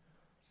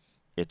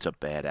 It's a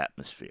bad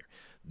atmosphere.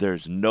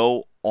 There's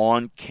no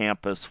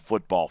on-campus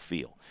football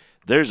feel.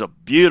 There's a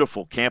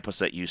beautiful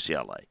campus at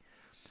UCLA,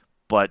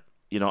 but,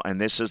 you know,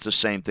 and this is the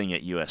same thing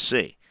at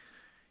USC.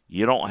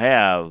 You don't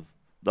have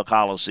the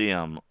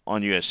Coliseum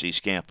on USC's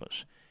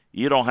campus.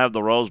 You don't have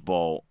the Rose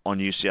Bowl on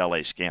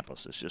UCLA's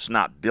campus. It's just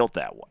not built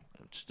that way.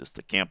 It's just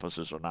the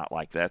campuses are not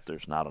like that.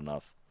 There's not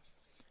enough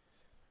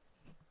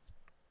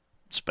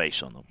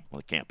space on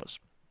the campus.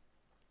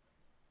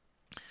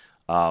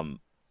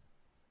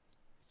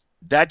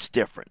 That's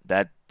different.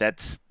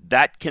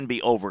 That can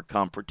be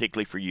overcome,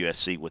 particularly for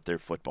USC with their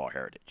football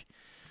heritage.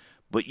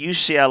 But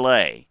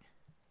UCLA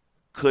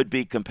could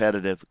be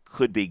competitive,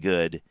 could be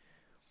good,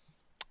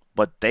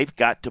 but they've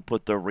got to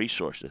put their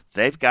resources.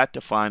 They've got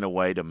to find a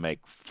way to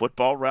make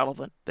football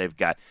relevant. They've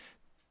got,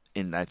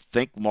 and I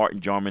think Martin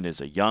Jarman is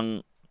a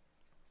young,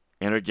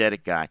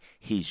 energetic guy.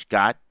 He's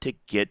got to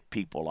get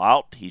people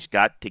out. He's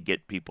got to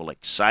get people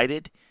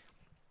excited.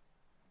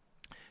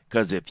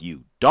 Because if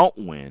you don't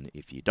win,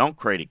 if you don't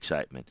create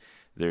excitement,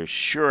 there's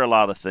sure a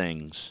lot of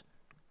things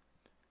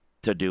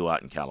to do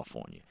out in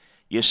California.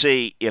 You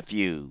see, if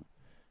you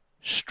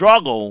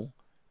struggle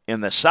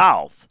in the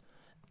South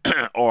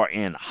or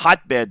in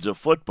hotbeds of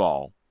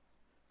football,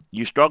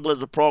 you struggle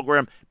as a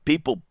program,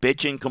 people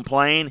bitch and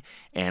complain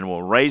and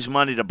will raise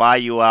money to buy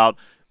you out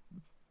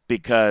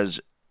because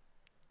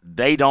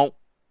they don't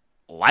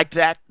like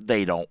that.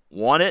 They don't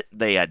want it.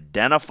 They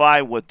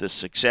identify with the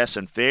success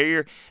and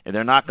failure, and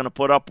they're not going to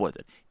put up with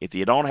it. If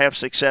you don't have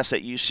success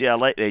at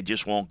UCLA, they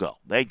just won't go.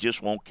 They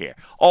just won't care.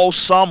 Oh,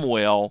 some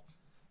will.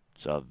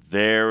 It's a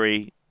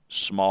very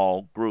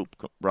small group,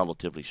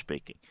 relatively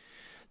speaking.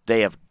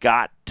 They have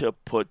got to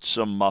put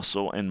some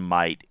muscle and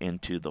might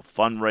into the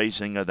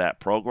fundraising of that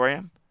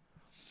program,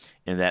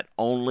 and that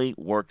only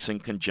works in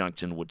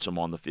conjunction with some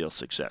on-the-field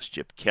success.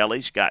 Chip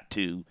Kelly's got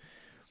to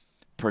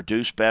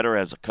produce better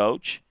as a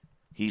coach.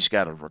 He's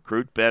got to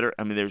recruit better.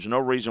 I mean, there's no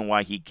reason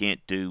why he can't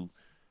do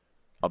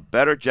a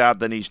better job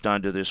than he's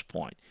done to this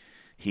point.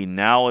 He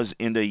now is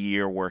in a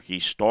year where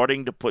he's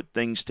starting to put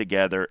things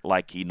together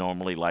like he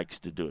normally likes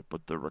to do it.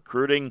 But the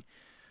recruiting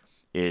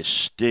is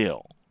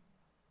still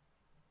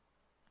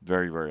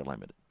very, very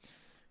limited.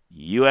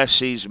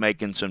 USC's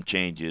making some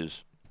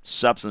changes,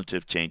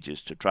 substantive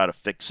changes, to try to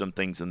fix some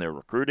things in their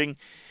recruiting,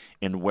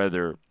 and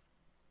whether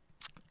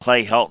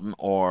Clay Helton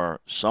or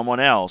someone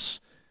else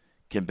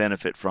can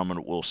benefit from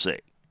it, we'll see.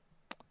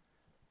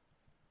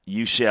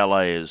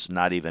 UCLA is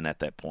not even at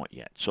that point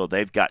yet, so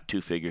they've got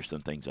to figure some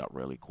things out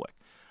really quick.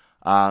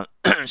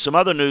 Some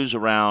other news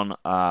around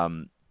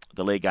the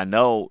league. I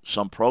know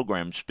some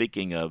programs,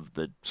 speaking of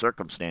the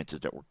circumstances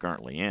that we're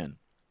currently in,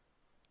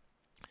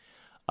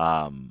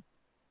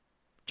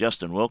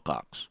 Justin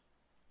Wilcox,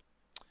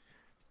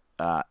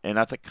 and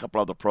I think a couple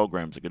other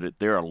programs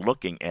they're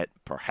looking at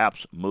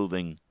perhaps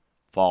moving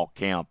fall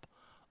camp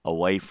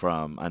away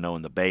from, I know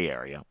in the Bay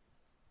Area,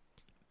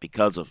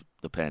 because of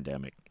the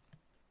pandemic.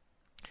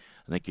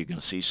 I think you're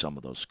going to see some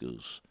of those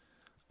schools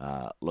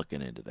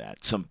looking into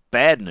that. Some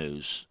bad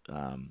news,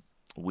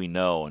 we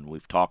know, and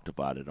we've talked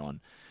about it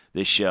on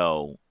this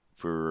show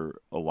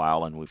for a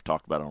while, and we've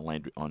talked about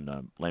it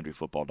on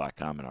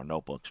LandryFootball.com in our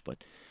notebooks.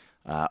 But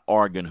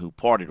Oregon, who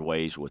parted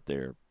ways with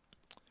their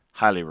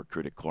highly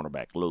recruited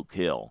cornerback Luke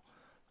Hill.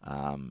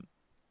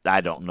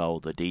 I don't know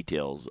the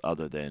details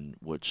other than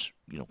what's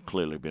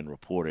clearly been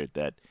reported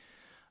that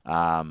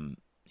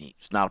he's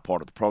not a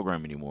part of the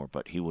program anymore,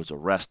 but he was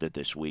arrested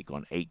this week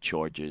on 8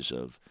 charges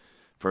of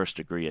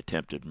first-degree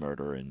attempted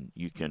murder, and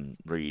you can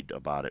read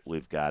about it.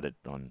 We've got it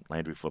on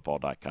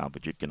LandryFootball.com,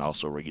 but you can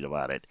also read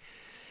about it.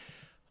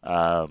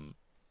 All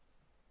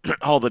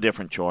the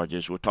different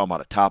charges. We're talking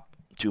about a top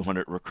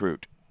 200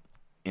 recruit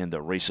in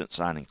the recent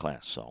signing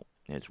class. So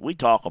as we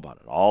talk about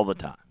it all the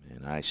time,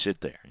 and I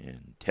sit there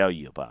and tell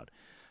you about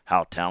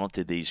how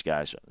talented these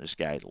guys are. This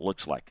guy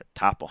looks like a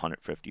top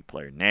 150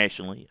 player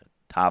nationally,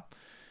 a top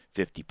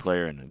 50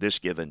 player in this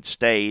given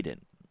state,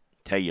 and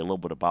tell you a little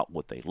bit about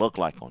what they look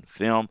like on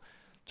film.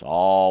 It's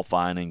all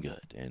fine and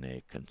good. And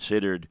they're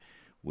considered,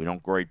 we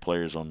don't grade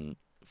players on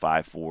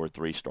 5, 4,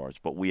 3 stars,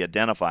 but we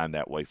identify them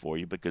that way for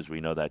you because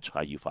we know that's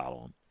how you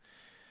follow them.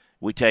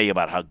 We tell you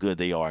about how good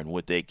they are and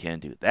what they can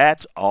do.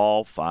 That's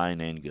all fine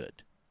and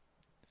good.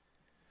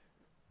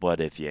 But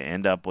if you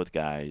end up with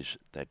guys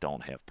that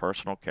don't have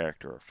personal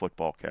character or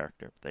football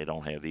character, they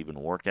don't have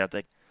even work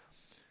ethic,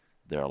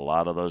 there are a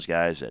lot of those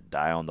guys that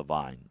die on the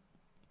vine,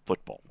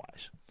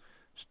 football-wise.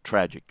 It's a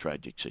tragic,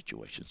 tragic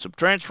situation. Some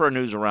transfer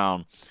news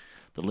around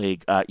the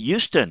league.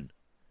 Houston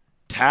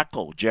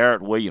tackle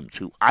Jarrett Williams,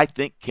 who I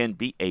think can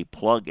be a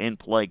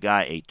plug-and-play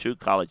guy, a true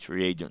college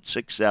free agent,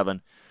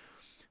 6'7",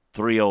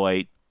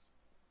 308.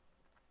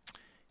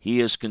 He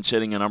is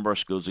considering a number of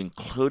schools,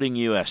 including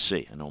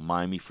USC. I know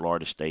Miami,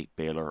 Florida State,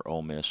 Baylor,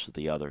 Ole Miss,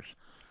 the others.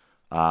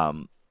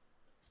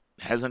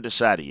 Hasn't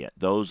decided yet.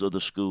 Those are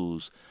the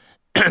schools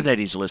that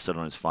he's listed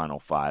on his final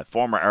 5.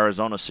 Former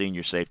Arizona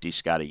senior safety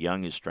Scotty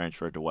Young is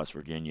transferred to West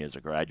Virginia as a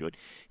graduate.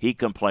 He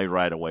can play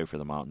right away for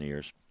the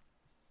Mountaineers.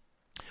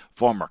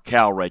 Former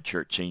Cal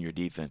redshirt senior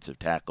defensive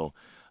tackle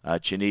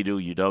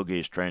Chinedu Udogi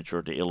is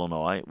transferred to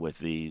Illinois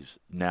with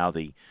now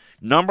the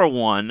number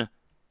 1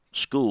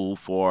 school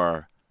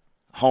for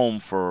home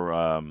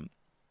for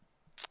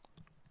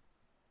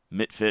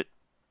mid-fit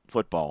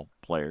football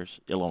players,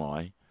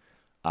 Illinois.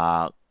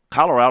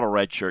 Colorado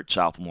redshirt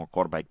sophomore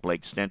quarterback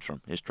Blake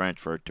Stenstrom is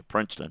transferred to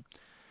Princeton.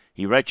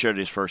 He redshirted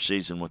his first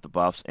season with the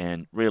Buffs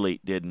and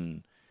really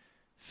didn't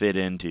fit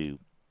into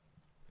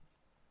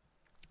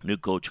new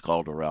coach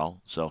Calderell,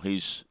 so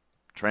he's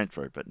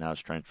transferred, but now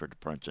he's transferred to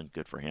Princeton.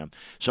 Good for him.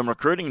 Some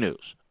recruiting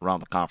news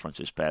around the conference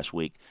this past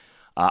week.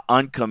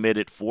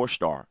 Uncommitted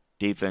 4-star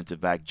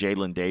defensive back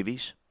Jalen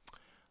Davies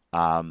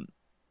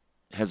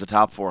has a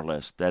top 4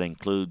 list that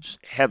includes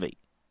heavy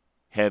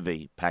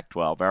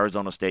Pac-12.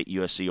 Arizona State,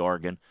 USC,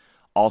 Oregon,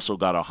 also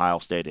got Ohio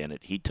State in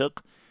it. He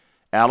took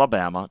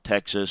Alabama,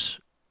 Texas,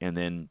 and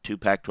then 2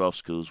 Pac-12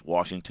 schools,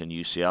 Washington,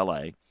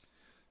 UCLA.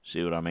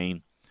 See what I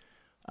mean?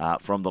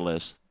 From the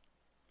list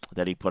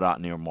that he put out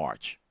near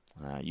March.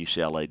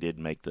 UCLA did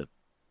make the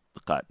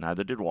cut.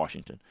 Neither did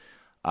Washington.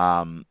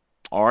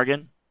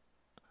 Oregon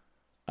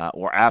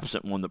were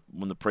absent when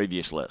the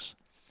previous list.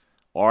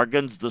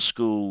 Oregon's the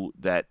school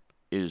that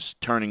is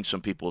turning some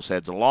people's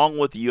heads, along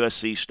with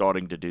USC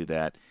starting to do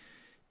that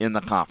in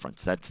the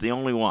conference. That's the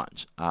only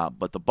ones.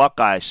 But the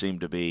Buckeyes seem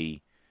to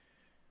be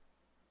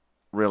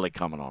really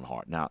coming on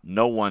hard. Now,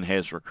 no one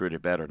has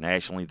recruited better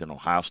nationally than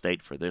Ohio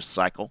State for this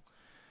cycle.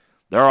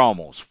 They're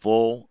almost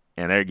full,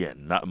 and they're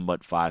getting nothing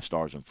but 5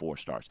 stars and 4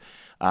 stars.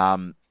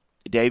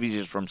 Davies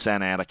is from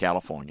Santa Ana,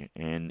 California,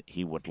 and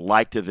he would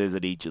like to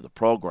visit each of the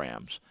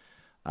programs,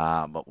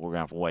 but we're going to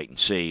have to wait and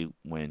see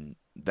when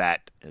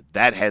that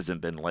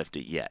hasn't been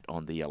lifted yet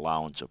on the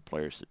allowance of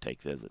players to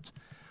take visits.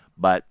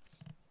 But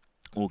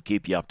we'll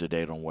keep you up to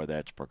date on where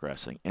that's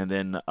progressing. And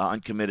then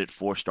uncommitted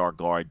 4-star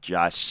guard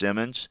Josh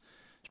Simmons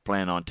is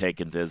planning on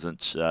taking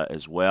visits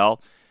as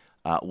well.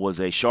 Was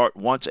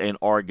once an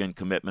Oregon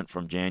commitment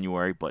from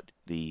January, but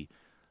the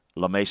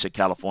La Mesa,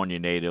 California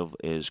native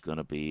is going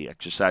to be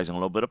exercising a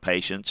little bit of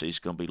patience. He's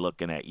going to be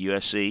looking at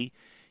USC,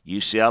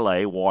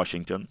 UCLA,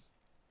 Washington,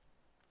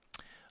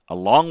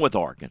 along with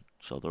Oregon.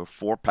 So there are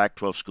 4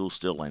 Pac-12 schools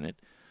still in it,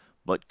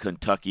 but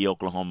Kentucky,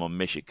 Oklahoma,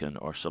 Michigan,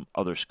 or some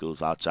other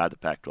schools outside the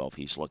Pac-12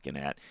 he's looking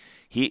at.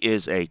 He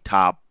is a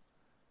top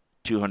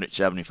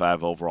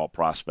 275 overall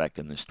prospect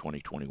in this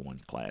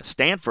 2021 class.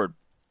 Stanford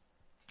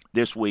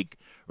this week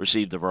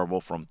received the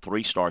verbal from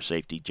 3-star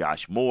safety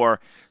Josh Moore,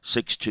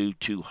 6'2",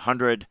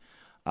 200,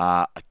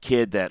 a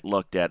kid that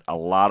looked at a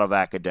lot of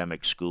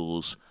academic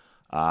schools,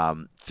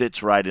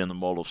 fits right in the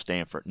mold of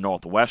Stanford.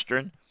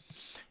 Northwestern,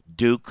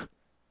 Duke,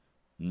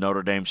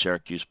 Notre Dame,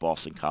 Syracuse,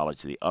 Boston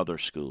College, the other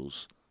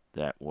schools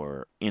that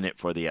were in it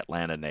for the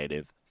Atlanta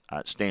native.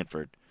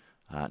 Stanford,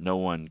 no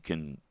one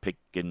can pick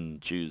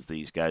and choose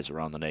these guys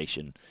around the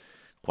nation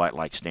quite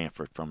like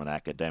Stanford from an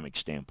academic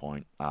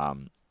standpoint.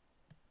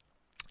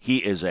 He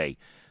is a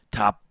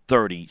top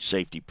 30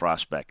 safety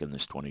prospect in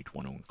this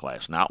 2021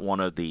 class. Not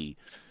one of the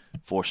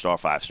 4-star,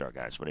 5-star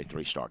guys, but a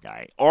 3-star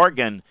guy.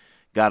 Oregon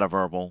got a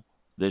verbal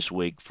this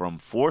week from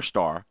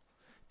 4-star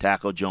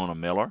tackle Jonah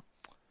Miller.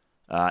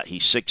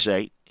 He's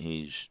 6'8",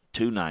 he's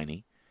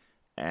 290,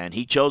 and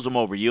he chose him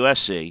over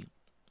USC.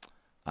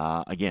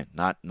 Again,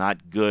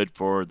 not good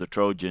for the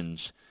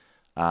Trojans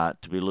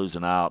to be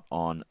losing out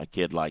on a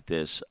kid like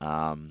this.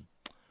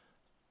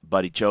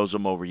 But he chose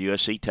him over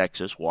USC,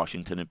 Texas,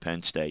 Washington, and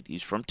Penn State.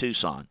 He's from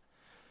Tucson.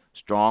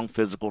 Strong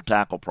physical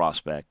tackle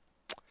prospect.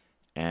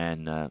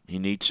 And he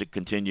needs to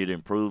continue to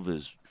improve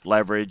his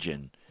leverage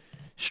and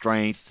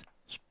strength.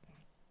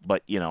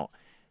 But,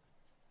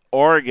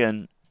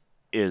 Oregon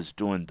is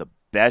doing the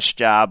best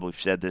job, we've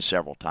said this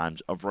several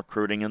times, of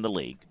recruiting in the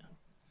league.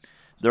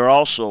 They're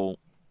also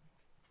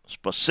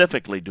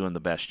specifically doing the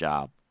best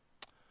job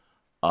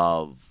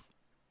of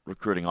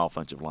recruiting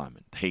offensive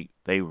linemen.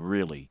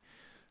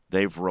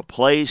 They've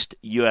replaced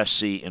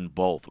USC in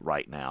both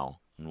right now,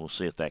 and we'll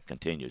see if that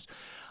continues.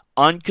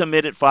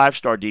 Uncommitted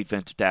 5-star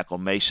defensive tackle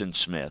Mason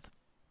Smith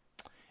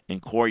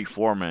and Corey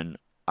Foreman,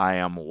 I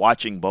am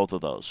watching both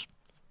of those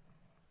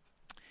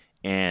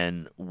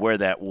and where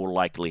that will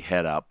likely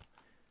head up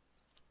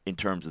in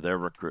terms of their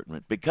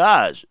recruitment,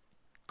 because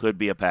could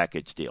be a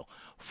package deal.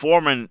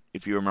 Foreman,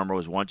 if you remember,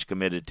 was once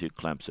committed to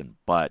Clemson,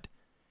 but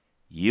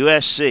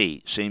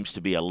USC seems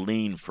to be a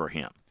lean for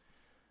him.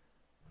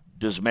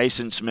 Does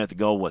Mason Smith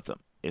go with them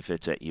if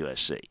it's at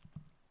USC?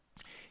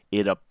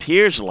 It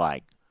appears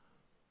like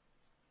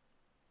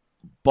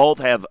both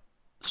have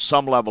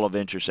some level of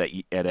interest at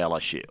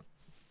LSU.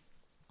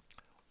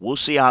 We'll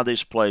see how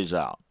this plays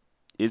out.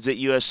 Is it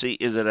USC?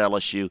 Is it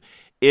LSU?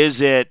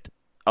 Is it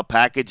a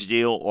package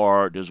deal,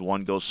 or does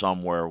one go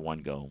somewhere, one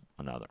go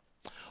another?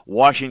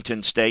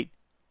 Washington State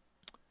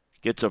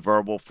gets a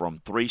verbal from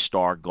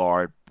 3-star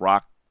guard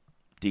Brock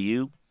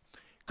Diu,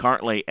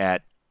 currently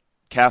at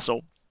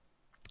Castile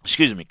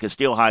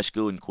High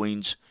School in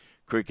Queens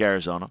Creek,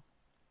 Arizona.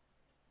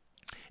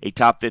 A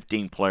top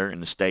 15 player in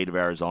the state of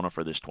Arizona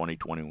for this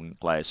 2021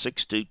 class.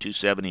 6'2",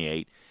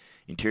 278,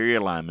 interior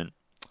lineman,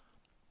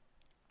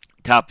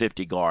 top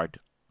 50 guard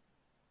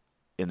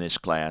in this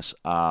class.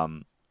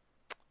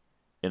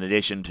 In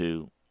addition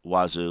to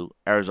Wazoo,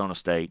 Arizona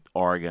State,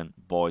 Oregon,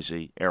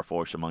 Boise, Air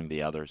Force, among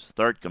the others.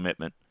 Third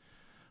commitment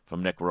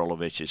from Nick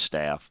Rolovich's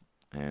staff,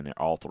 and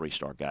they're all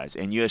 3-star guys.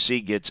 And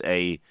USC gets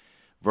a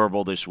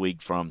verbal this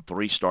week from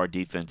 3-star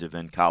defensive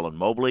end Colin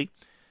Mobley,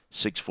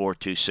 6'4",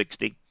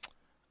 260.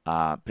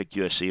 Picked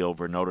USC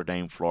over Notre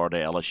Dame, Florida,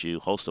 LSU,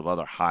 host of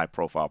other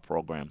high-profile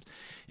programs.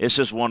 This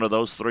is one of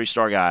those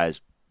 3-star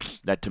guys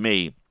that, to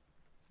me,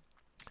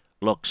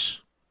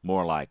 looks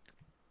more like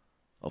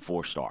a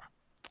 4-star.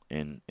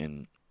 And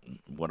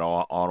what I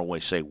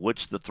always say,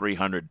 which the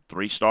 300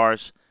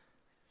 3-stars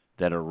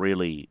that are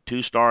really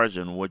 2-stars,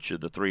 and which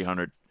of the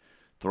 300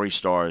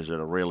 3-stars that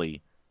are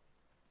really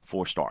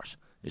 4-stars.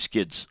 This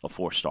kid's a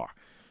 4-star,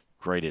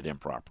 graded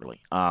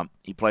improperly.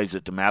 He plays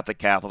at DeMatha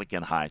Catholic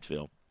in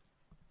Hyattsville.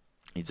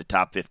 He's a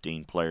top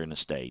 15 player in the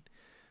state.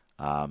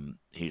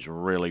 He's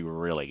really,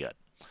 really good.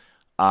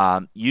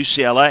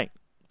 UCLA,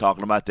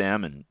 talking about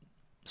them and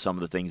some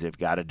of the things they've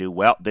got to do.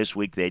 Well, this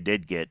week they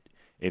did get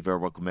a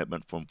verbal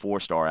commitment from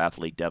 4-star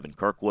athlete Devin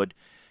Kirkwood,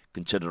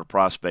 considered a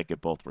prospect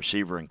at both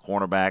receiver and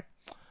cornerback.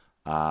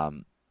 6'3",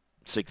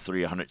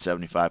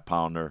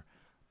 175-pounder.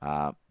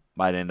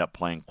 Might end up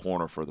playing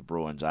corner for the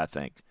Bruins, I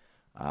think.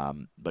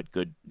 But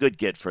good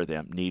get for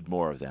them. Need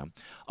more of them.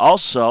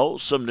 Also,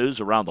 some news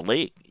around the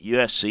league.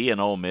 USC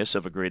and Ole Miss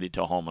have agreed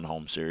to a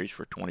home-and-home series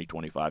for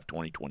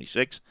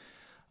 2025-2026.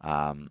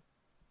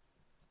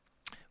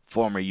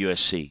 Former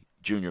USC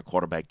junior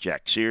quarterback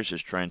Jack Sears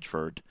has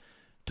transferred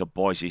to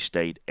Boise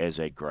State as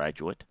a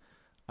graduate.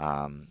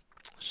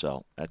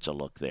 So that's a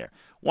look there.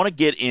 Want to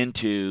get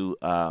into,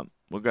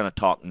 we're going to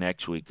talk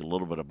next week a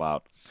little bit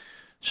about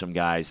some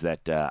guys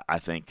that I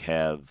think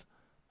have,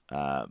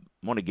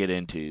 want to get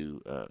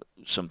into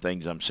some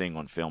things I'm seeing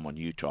on film on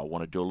Utah. I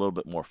want to do a little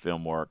bit more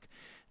film work.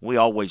 We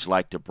always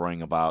like to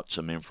bring about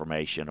some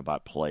information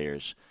about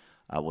players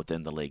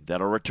within the league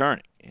that are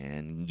returning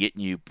and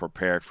getting you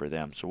prepared for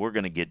them. So we're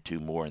going to get to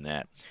more in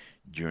that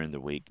during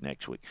the week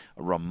next week.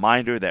 A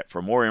reminder that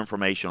for more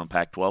information on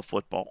Pac-12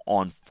 football,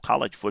 on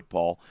college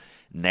football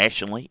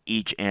nationally,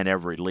 each and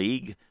every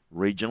league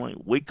regionally,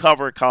 we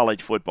cover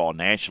college football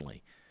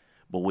nationally,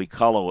 but we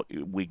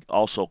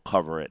also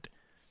cover it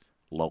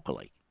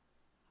locally,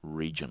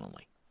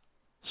 regionally,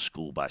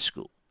 school by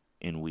school.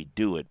 And we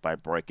do it by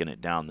breaking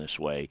it down this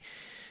way,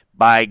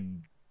 by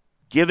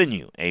giving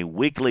you a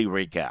weekly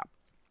recap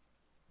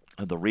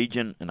of the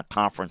region and a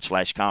conference,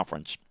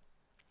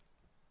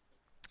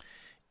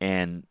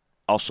 and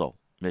also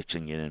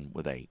mixing it in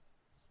with a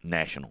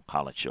national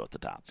college show at the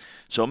top.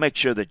 So make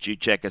sure that you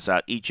check us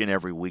out each and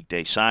every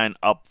weekday. Sign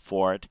up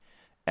for it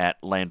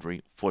at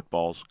Landry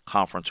Football's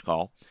conference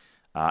call,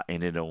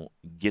 and it'll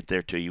get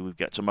there to you. We've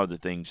got some other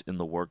things in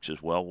the works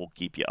as well. We'll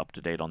keep you up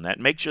to date on that.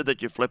 Make sure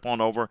that you flip on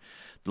over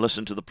to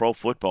listen to the Pro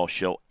Football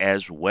Show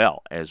as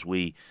well, as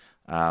we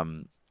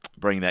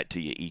bring that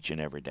to you each and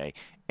every day.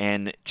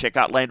 And check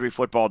out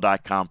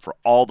LandryFootball.com for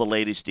all the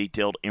latest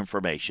detailed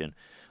information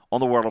on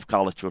the world of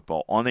college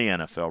football, on the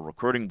NFL,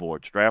 recruiting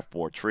boards, draft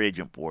boards, free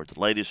agent boards,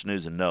 latest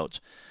news and notes,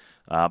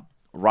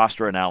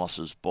 roster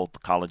analysis, both the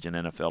college and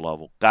NFL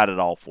level. Got it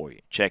all for you.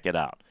 Check it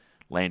out,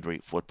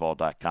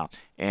 LandryFootball.com.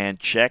 And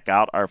check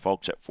out our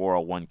folks at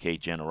 401k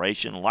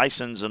Generation,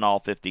 licensed in all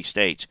 50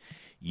 states.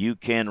 You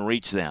can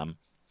reach them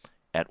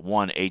at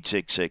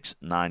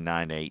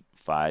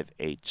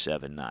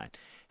 1-866-998-5879.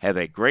 Have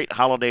a great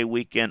holiday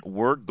weekend.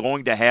 We're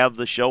going to have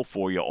the show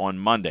for you on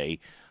Monday,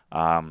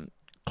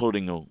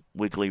 including a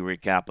weekly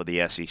recap of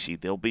the SEC.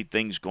 There'll be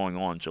things going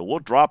on, so we'll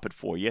drop it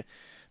for you.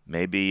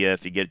 Maybe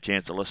if you get a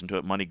chance to listen to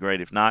it Monday,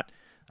 great. If not,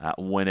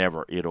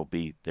 whenever, it'll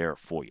be there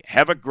for you.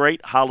 Have a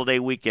great holiday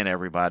weekend,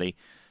 everybody.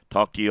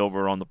 Talk to you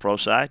over on the pro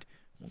side.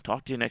 We'll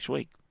talk to you next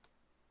week.